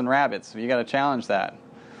squirrels and rabbits. You got to challenge that.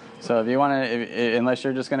 So if you want to, unless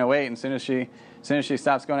you're just going to wait, and as soon as she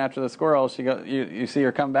stops going after the squirrel, you see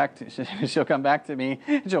her come back. She'll come back to me.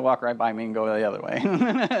 And she'll walk right by me and go the other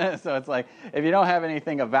way. So it's like if you don't have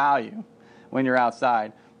anything of value when you're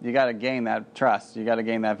outside, you got to gain that trust. You got to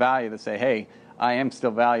gain that value to say, hey, I am still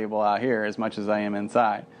valuable out here as much as I am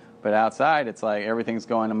inside. But outside, it's like everything's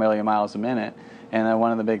going a million miles a minute. And then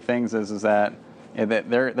one of the big things is that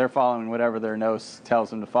they're following whatever their nose tells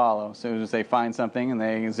them to follow. As soon as they find something and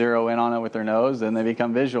they zero in on it with their nose, then they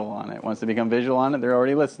become visual on it. Once they become visual on it, they're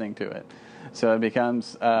already listening to it. So it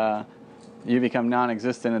becomes, you become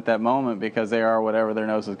non-existent at that moment because they are whatever their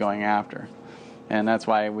nose is going after. And that's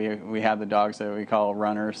why we have the dogs that we call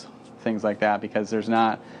runners, things like that, because there's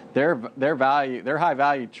not, their high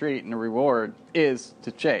value treat and the reward is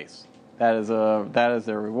to chase. That is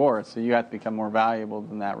their reward. So you have to become more valuable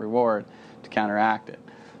than that reward to counteract it.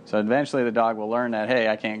 So eventually the dog will learn that, hey,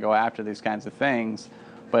 I can't go after these kinds of things,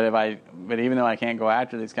 but even though I can't go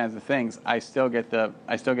after these kinds of things, I still get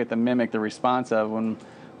to mimic the response of when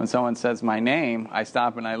someone says my name, I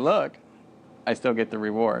stop and I look, I still get the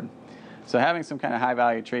reward. So having some kind of high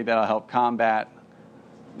value treat that'll help combat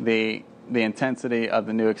the intensity of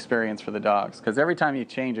the new experience for the dogs. Because every time you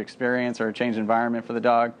change experience or change environment for the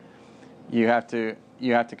dog, you have to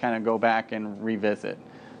kind of go back and revisit.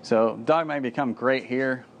 So dog might become great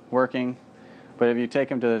here working, but if you take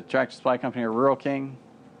him to the Tractor Supply Company or Rural King,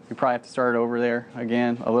 you probably have to start over there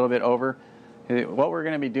again, a little bit over. What we're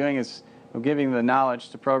going to be doing is we're giving the knowledge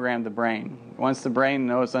to program the brain. Once the brain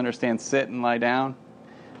knows to understand sit and lie down,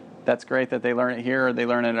 that's great that they learn it here or they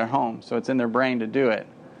learn it at home. So it's in their brain to do it.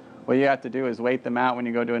 What you have to do is wait them out when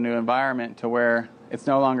you go to a new environment to where it's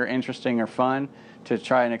no longer interesting or fun to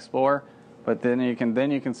try and explore. But then you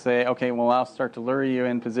can say, okay, well, I'll start to lure you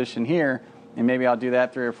in position here, and maybe I'll do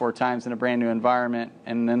that 3 or 4 times in a brand new environment,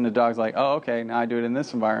 and then the dog's like, oh, okay, now I do it in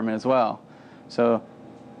this environment as well. So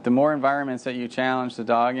the more environments that you challenge the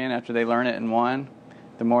dog in after they learn it in one,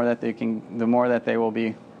 the more that they will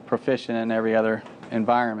be proficient in every other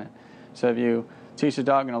environment. So if you teach a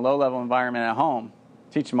dog in a low-level environment at home,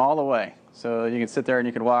 teach them all the way. So you can sit there and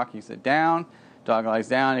you can walk, you sit down, Dog lies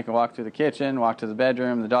down. You can walk through the kitchen, walk to the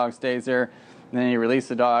bedroom. The dog stays there. And then you release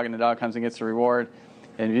the dog, and the dog comes and gets the reward.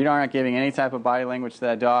 And if you aren't giving any type of body language to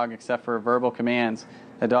that dog except for verbal commands,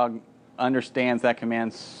 the dog understands that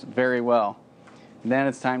command very well. And then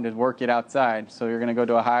it's time to work it outside. So you're going to go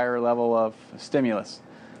to a higher level of stimulus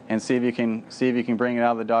and see if you can bring it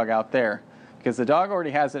out of the dog out there. Because the dog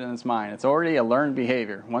already has it in its mind. It's already a learned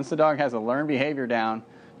behavior. Once the dog has a learned behavior down,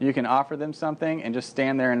 you can offer them something and just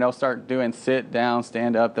stand there, and they'll start doing sit down,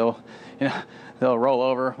 stand up. They'll roll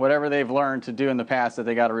over, whatever they've learned to do in the past that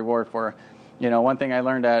they got a reward for. One thing I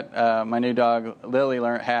learned that my new dog Lily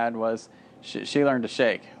had was she learned to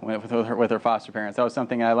shake with her foster parents. That was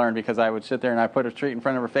something I learned because I would sit there and I put a treat in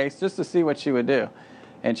front of her face just to see what she would do.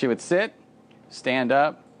 And she would sit, stand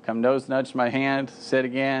up, come nose nudge my hand, sit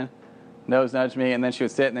again, nose nudge me, and then she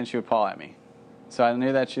would sit and then she would paw at me. So I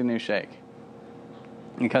knew that she knew shake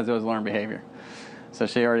because it was learned behavior. So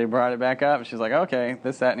she already brought it back up. She's like, okay,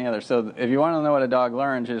 this, that, and the other. So if you want to know what a dog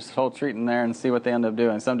learns, you just hold treat in there and see what they end up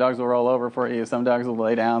doing. Some dogs will roll over for you. Some dogs will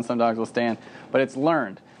lay down. Some dogs will stand. But it's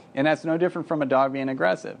learned. And that's no different from a dog being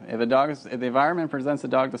aggressive. If the environment presents the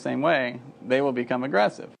dog the same way, they will become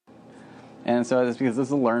aggressive. And so it's because this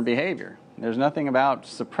is a learned behavior. There's nothing about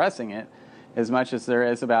suppressing it as much as there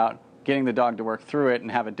is about getting the dog to work through it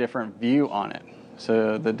and have a different view on it.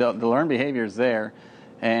 So the learned behavior is there.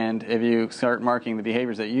 And if you start marking the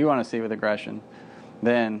behaviors that you want to see with aggression,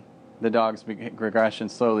 then the dog's aggression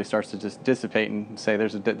slowly starts to just dissipate and say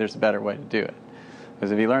there's a better way to do it.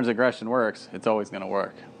 Because if he learns aggression works, it's always going to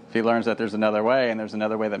work. If he learns that there's another way and there's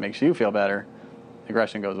another way that makes you feel better,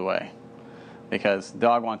 aggression goes away. Because the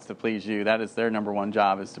dog wants to please you. That is their number one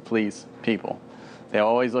job, is to please people. They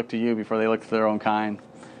always look to you before they look to their own kind.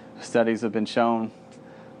 Studies have been shown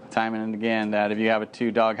time and again that if you have a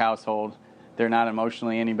 2-dog household, they're not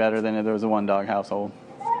emotionally any better than if there was a 1-dog household.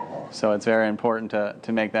 So it's very important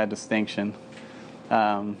to make that distinction.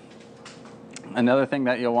 Another thing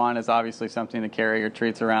that you'll want is obviously something to carry your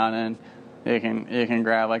treats around in. You can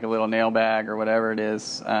grab like a little nail bag or whatever it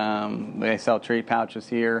is. They sell treat pouches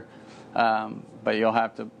here, but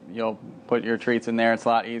you'll put your treats in there. It's a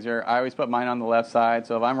lot easier. I always put mine on the left side.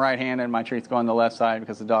 So if I'm right-handed, my treats go on the left side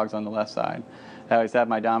because the dog's on the left side. I always have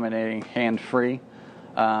my dominating hand free.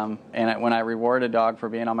 And when I reward a dog for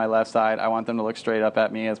being on my left side, I want them to look straight up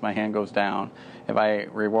at me as my hand goes down. If I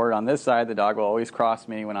reward on this side, the dog will always cross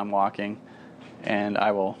me when I'm walking, and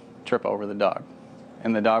I will trip over the dog.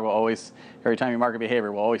 And the dog will always, every time you mark a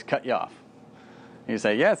behavior, will always cut you off. You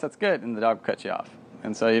say, yes, that's good, and the dog will cut you off.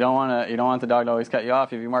 And so you don't want the dog to always cut you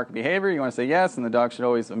off. If you mark a behavior, you want to say yes, and the dog should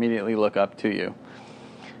always immediately look up to you.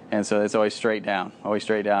 And so it's always straight down,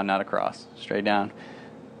 not across, straight down.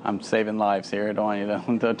 I'm saving lives here. I don't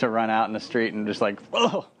want you to run out in the street and just like,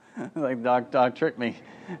 oh, like dog tricked me.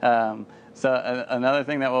 So another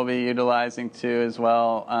thing that we'll be utilizing too as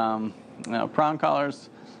well, prong collars.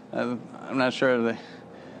 I'm not sure.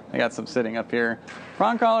 I got some sitting up here.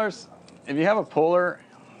 Prong collars, if you have a puller,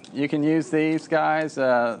 you can use these guys.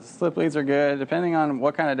 Slip leads are good, depending on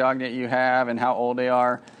what kind of dog that you have and how old they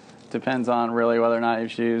are. Depends on really whether or not you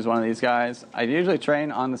should use one of these guys. I usually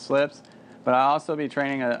train on the slips, but I'll also be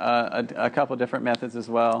training a couple different methods as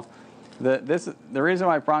well. The reason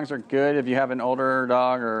why prongs are good if you have an older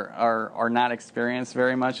dog or are not experienced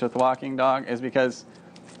very much with walking dog is because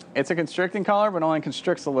it's a constricting collar, but only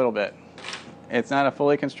constricts a little bit. It's not a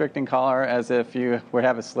fully constricting collar as if you would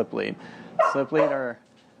have a slip lead.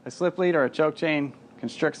 A slip lead or a choke chain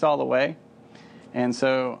constricts all the way, and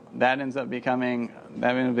so that ends up becoming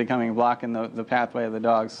blocking the pathway of the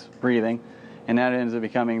dog's breathing, and that ends up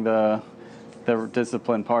becoming the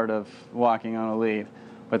discipline part of walking on a lead.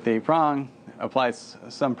 But the prong applies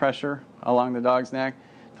some pressure along the dog's neck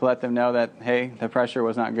to let them know that, hey, the pressure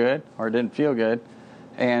was not good or it didn't feel good.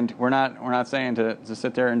 And we're not saying to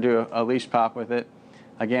sit there and do a leash pop with it.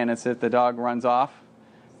 Again, it's if the dog runs off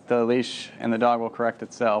the leash and the dog will correct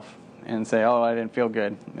itself and say, oh, I didn't feel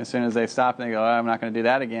good. As soon as they stop and they go, oh, I'm not going to do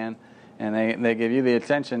that again, and they give you the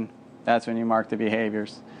attention, that's when you mark the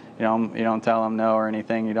behaviors. You don't tell them no or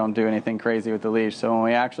anything. You don't do anything crazy with the leash. So when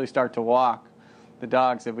we actually start to walk the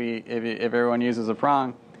dogs, if everyone uses a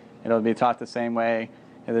prong, it'll be taught the same way.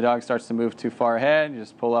 If the dog starts to move too far ahead, you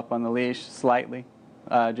just pull up on the leash slightly.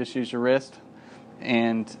 Just use your wrist,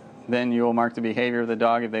 and then you will mark the behavior of the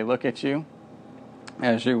dog if they look at you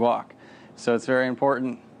as you walk. So it's very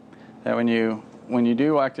important that when you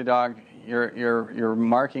do walk the dog, you're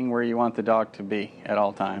marking where you want the dog to be at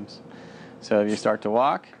all times. So if you start to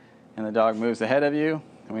walk and the dog moves ahead of you,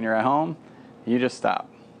 and when you're at home, you just stop.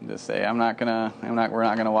 Just say, we're not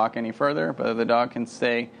gonna walk any further, but if the dog can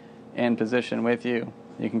stay in position with you,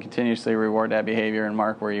 You can continuously reward that behavior and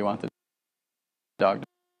mark where you want the dog to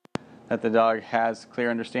be. That the dog has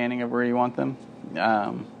clear understanding of where you want them.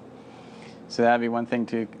 So that'd be one thing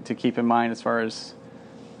to keep in mind as far as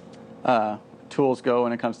tools go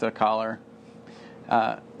when it comes to a collar.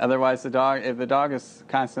 Otherwise, if the dog is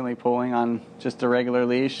constantly pulling on just a regular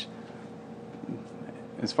leash,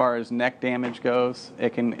 as far as neck damage goes,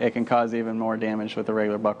 it can cause even more damage with a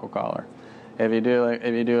regular buckle collar. If you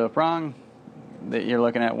do a prong, that you're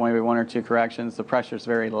looking at maybe 1 or 2 corrections. The pressure is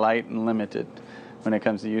very light and limited when it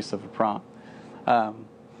comes to use of a prong.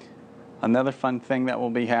 Another fun thing that we'll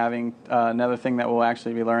be having, another thing that we'll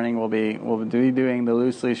actually be learning, we'll be doing the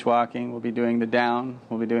loose leash walking, we'll be doing the down,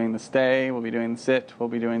 we'll be doing the stay, we'll be doing the sit, we'll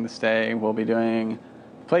be doing the stay, we'll be doing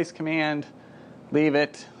place command, leave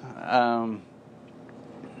it.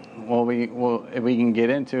 If we can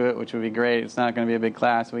get into it, which would be great, it's not going to be a big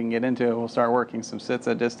class, if we can get into it, we'll start working some sits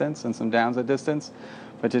at distance and some downs at distance.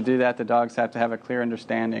 But to do that, the dogs have to have a clear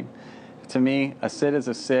understanding. To me, a sit is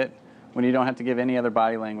a sit when you don't have to give any other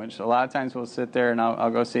body language. A lot of times we'll sit there and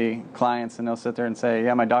I'll go see clients and they'll sit there and say,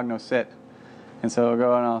 yeah, my dog knows sit. And so I'll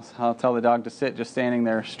go and I'll tell the dog to sit, just standing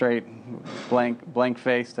there straight, blank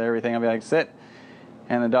face to everything. I'll be like, sit.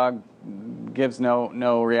 And the dog gives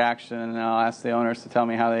no reaction, and I'll ask the owners to tell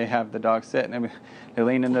me how they have the dog sit. And they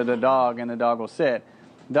lean into the dog and the dog will sit.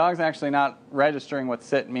 The dog's actually not registering what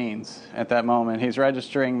sit means at that moment. He's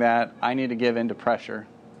registering that I need to give into pressure.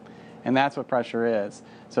 And that's what pressure is.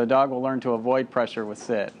 So a dog will learn to avoid pressure with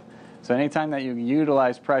sit. So anytime that you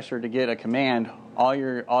utilize pressure to get a command, all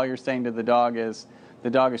you're saying to the dog is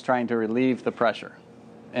trying to relieve the pressure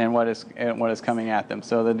and what is coming at them.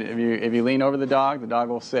 So that if you lean over the dog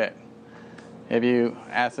will sit. If you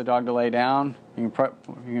ask the dog to lay down, you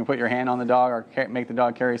can put your hand on the dog or make the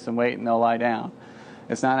dog carry some weight and they'll lie down.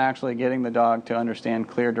 It's not actually getting the dog to understand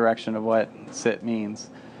clear direction of what sit means.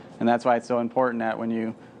 And that's why it's so important that when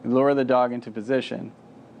you lure the dog into position,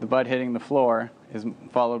 the butt hitting the floor is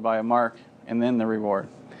followed by a mark and then the reward.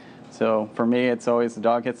 So for me, it's always the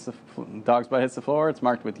dog's butt hits the floor. It's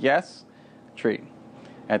marked with yes, treat.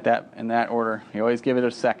 In that order, you always give it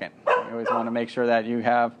a second. You always want to make sure that you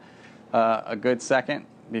have a good second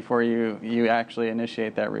before you actually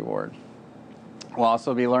initiate that reward. We'll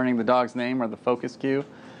also be learning the dog's name or the focus cue,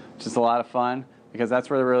 which is a lot of fun because that's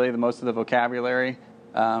where really the most of the vocabulary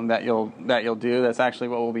that you'll do. That's actually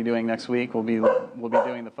what we'll be doing next week. We'll be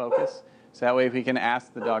doing the focus. So that way we can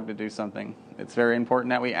ask the dog to do something. It's very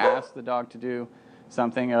important that we ask the dog to do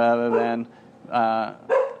something other than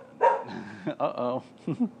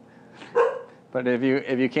But if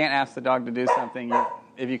you can't ask the dog to do something,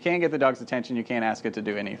 if you can't get the dog's attention, you can't ask it to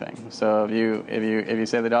do anything. So if you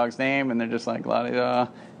say the dog's name and they're just like la di da,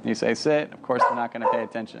 and you say sit, of course they're not going to pay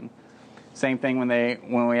attention. Same thing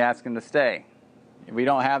when we ask them to stay. If we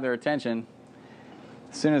don't have their attention,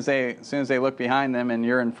 as soon as they look behind them and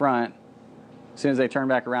you're in front, as soon as they turn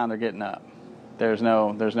back around, they're getting up. There's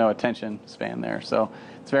no attention span there. So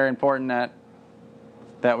it's very important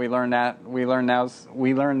that we learn that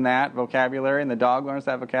vocabulary, and the dog learns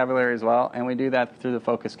that vocabulary as well, and we do that through the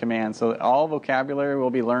focus command. So all vocabulary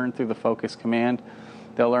will be learned through the focus command.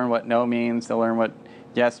 They'll learn what no means. They'll learn what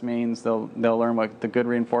yes means. They'll learn what the good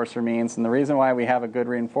reinforcer means. And the reason why we have a good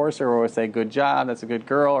reinforcer, or we say good job, that's a good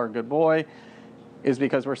girl or a good boy, is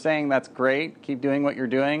because we're saying that's great, keep doing what you're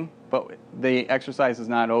doing, but the exercise is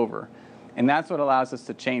not over. And that's what allows us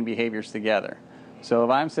to chain behaviors together. So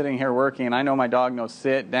if I'm sitting here working and I know my dog knows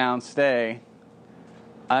sit, down, stay,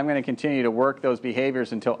 I'm going to continue to work those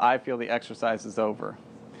behaviors until I feel the exercise is over.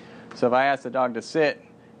 So if I ask the dog to sit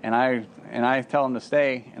and I tell him to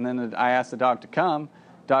stay, and then I ask the dog to come,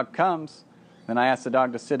 dog comes, then I ask the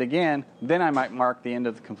dog to sit again, then I might mark the end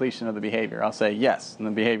of the completion of the behavior. I'll say yes, and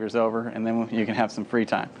the behavior's over, and then you can have some free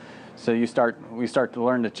time. So we start to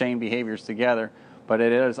learn to chain behaviors together, but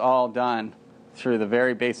it is all done through the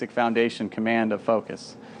very basic foundation command of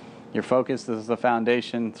focus. Your focus is the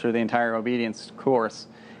foundation through the entire obedience course.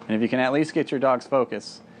 And if you can at least get your dog's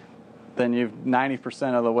focus, then you've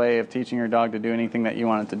 90% of the way of teaching your dog to do anything that you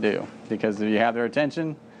want it to do. Because if you have their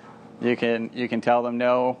attention, you can tell them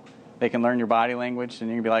no. They can learn your body language, and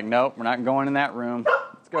you can be like, nope, we're not going in that room.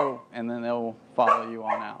 Let's go. And then they'll follow you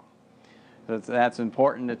on out. So that's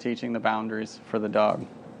important to teaching the boundaries for the dog.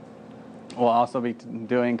 We'll also be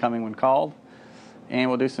doing coming when called, and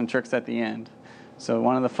we'll do some tricks at the end. So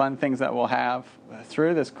one of the fun things that we'll have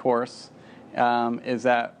through this course is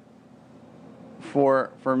that for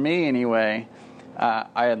me anyway,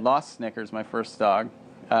 I had lost Snickers, my first dog,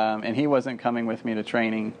 and he wasn't coming with me to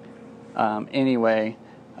training anyway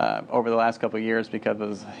over the last couple of years because of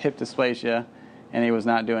his hip dysplasia and he was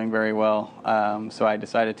not doing very well. So I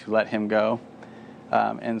decided to let him go.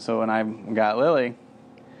 And so when I got Lily,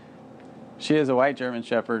 she is a white German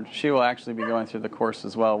Shepherd. She will actually be going through the course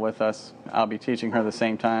as well with us. I'll be teaching her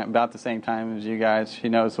about the same time as you guys. She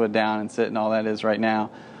knows what down and sit and all that is right now,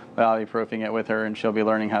 but I'll be proofing it with her, and she'll be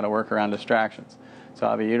learning how to work around distractions. So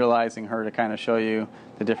I'll be utilizing her to kind of show you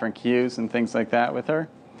the different cues and things like that with her.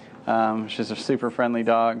 She's a super friendly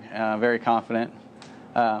dog, very confident,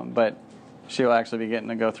 but she'll actually be getting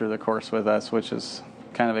to go through the course with us, which is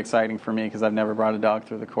kind of exciting for me because I've never brought a dog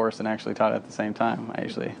through the course and actually taught it at the same time. I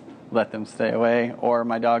usually let them stay away, or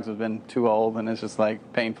my dogs have been too old and it's just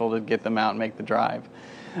like painful to get them out and make the drive.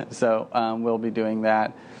 So we'll be doing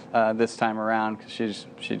that this time around because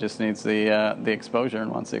she just needs the exposure and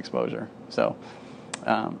wants the exposure. So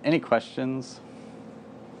any questions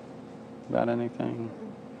about anything?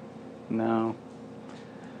 No.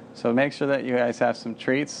 So make sure that you guys have some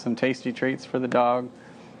treats, some tasty treats for the dog.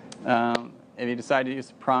 If you decide to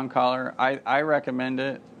use a prong collar, I recommend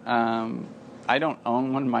it. I don't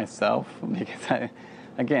own one myself because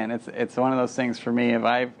it's one of those things for me.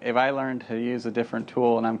 If I learn to use a different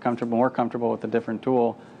tool and I'm more comfortable with a different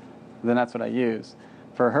tool, then that's what I use.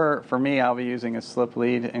 For me, I'll be using a slip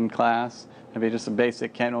lead in class. It'll be just a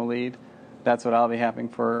basic kennel lead. That's what I'll be having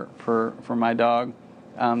for my dog.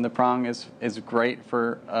 The prong is great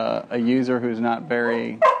for a user who's not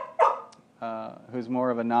very, who's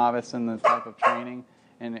more of a novice in the type of training,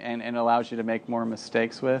 and allows you to make more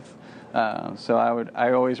mistakes with. So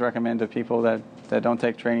I always recommend to people that don't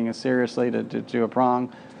take training as seriously to do a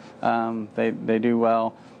prong. They do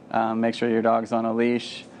well. Make sure your dog's on a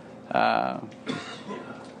leash,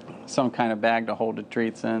 some kind of bag to hold the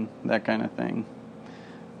treats in, that kind of thing.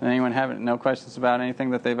 Anyone have no questions about anything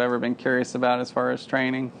that they've ever been curious about as far as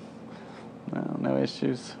training? No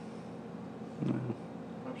issues. No.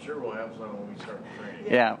 I'm sure we'll have some when we start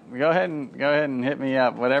training. Yeah, go ahead and hit me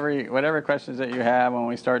up. Whatever questions that you have when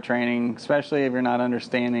we start training, especially if you're not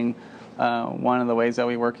understanding one of the ways that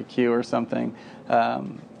we work a cue or something.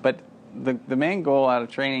 But the main goal out of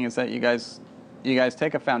training is that you guys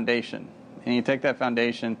take a foundation, and you take that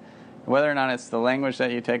foundation, whether or not it's the language that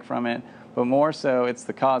you take from it, but more so it's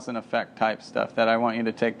the cause and effect type stuff that I want you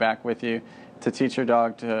to take back with you to teach your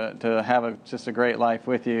dog to have just a great life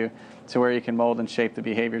with you, to where you can mold and shape the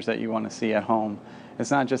behaviors that you want to see at home.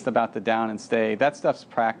 It's not just about the down and stay. That stuff's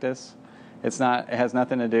practice. It has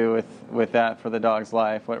nothing to do with that for the dog's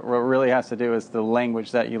life. What really has to do is the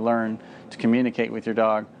language that you learn to communicate with your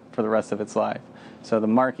dog for the rest of its life. So the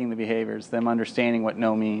marking the behaviors, them understanding what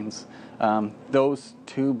no means. Those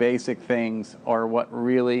two basic things are what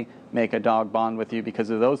really make a dog bond with you, because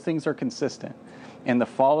if those things are consistent and the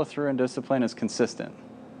follow through and discipline is consistent,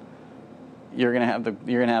 you're gonna have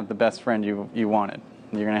the best friend you wanted.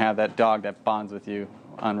 You're gonna have that dog that bonds with you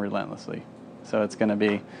unrelentlessly. So it's gonna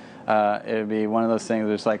be it'd be one of those things.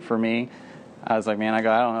 Just like for me, I was like, man, I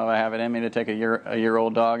don't know if I have it in me to take a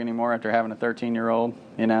year-old dog anymore after having a 13-year-old,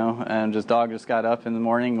 and dog just got up in the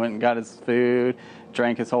morning, went and got his food,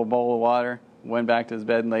 drank his whole bowl of water, went back to his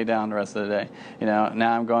bed and laid down the rest of the day. Now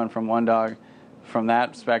I'm going from one dog from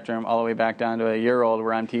that spectrum all the way back down to a year-old,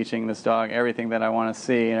 where I'm teaching this dog everything that I want to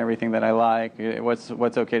see and everything that I like, what's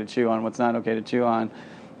okay to chew on, what's not okay to chew on.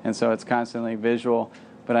 And so it's constantly visual.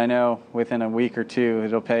 But I know within a week or two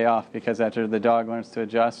it'll pay off, because after the dog learns to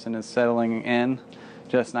adjust and is settling in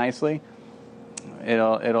just nicely,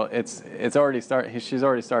 it's already started. She's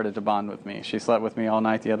already started to bond with me. She slept with me all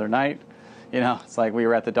night the other night. It's like we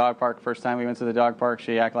were at the dog park. First time we went to the dog park,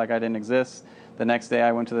 she acted like I didn't exist. The next day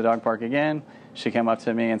I went to the dog park again. She came up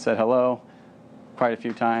to me and said hello quite a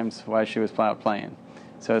few times while she was out playing.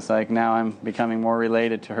 So it's like now I'm becoming more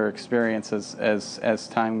related to her experience as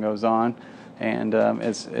time goes on. And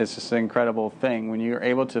it's just an incredible thing when you're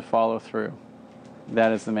able to follow through.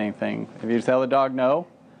 That is the main thing. If you tell the dog no,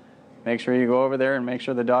 make sure you go over there and make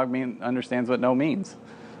sure the dog understands what no means.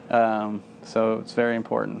 So it's very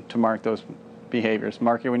important to mark those behaviors.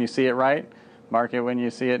 Mark it when you see it right. Mark it when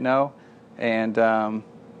you see it no. And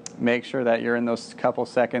make sure that you're in those couple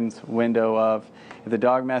seconds window of, if the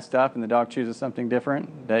dog messed up and the dog chooses something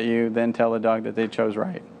different, that you then tell the dog that they chose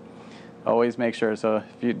right. Always make sure. So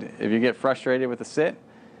if you get frustrated with the sit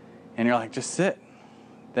and you're like, just sit,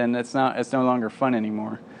 then it's no longer fun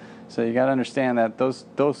anymore. So you got to understand that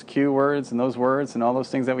those cue words and those words and all those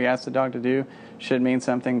things that we ask the dog to do should mean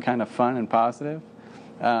something kind of fun and positive.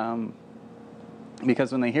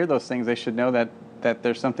 Because when they hear those things, they should know that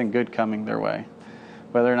there's something good coming their way,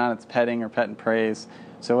 whether or not it's petting or pet and praise.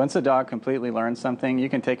 So once a dog completely learns something, you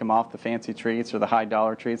can take them off the fancy treats or the high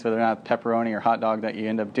dollar treats, whether or not pepperoni or hot dog that you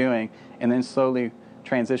end up doing, and then slowly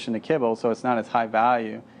transition to kibble, so it's not as high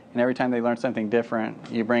value. And every time they learn something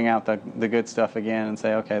different, you bring out the good stuff again and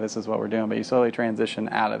say, okay, this is what we're doing. But you slowly transition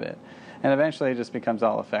out of it. And eventually it just becomes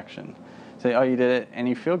all affection. Say, oh, you did it, and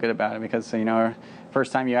you feel good about it because,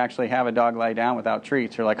 first time you actually have a dog lie down without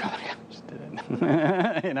treats, you're like, oh, my God, I just did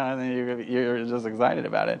it. And then you're just excited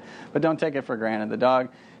about it. But don't take it for granted. The dog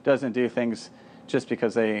doesn't do things just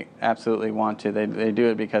because they absolutely want to. They do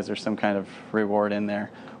it because there's some kind of reward in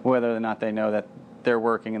there, whether or not they know that they're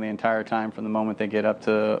working the entire time from the moment they get up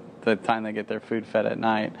to the time they get their food fed at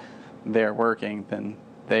night. They're working, then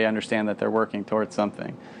they understand that they're working towards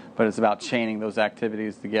something. But it's about chaining those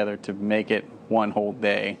activities together to make it one whole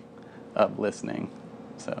day of listening.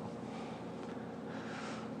 So,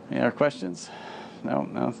 any other questions?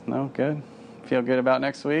 No, good. Feel good about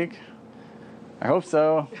next week? I hope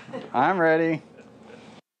so. I'm ready.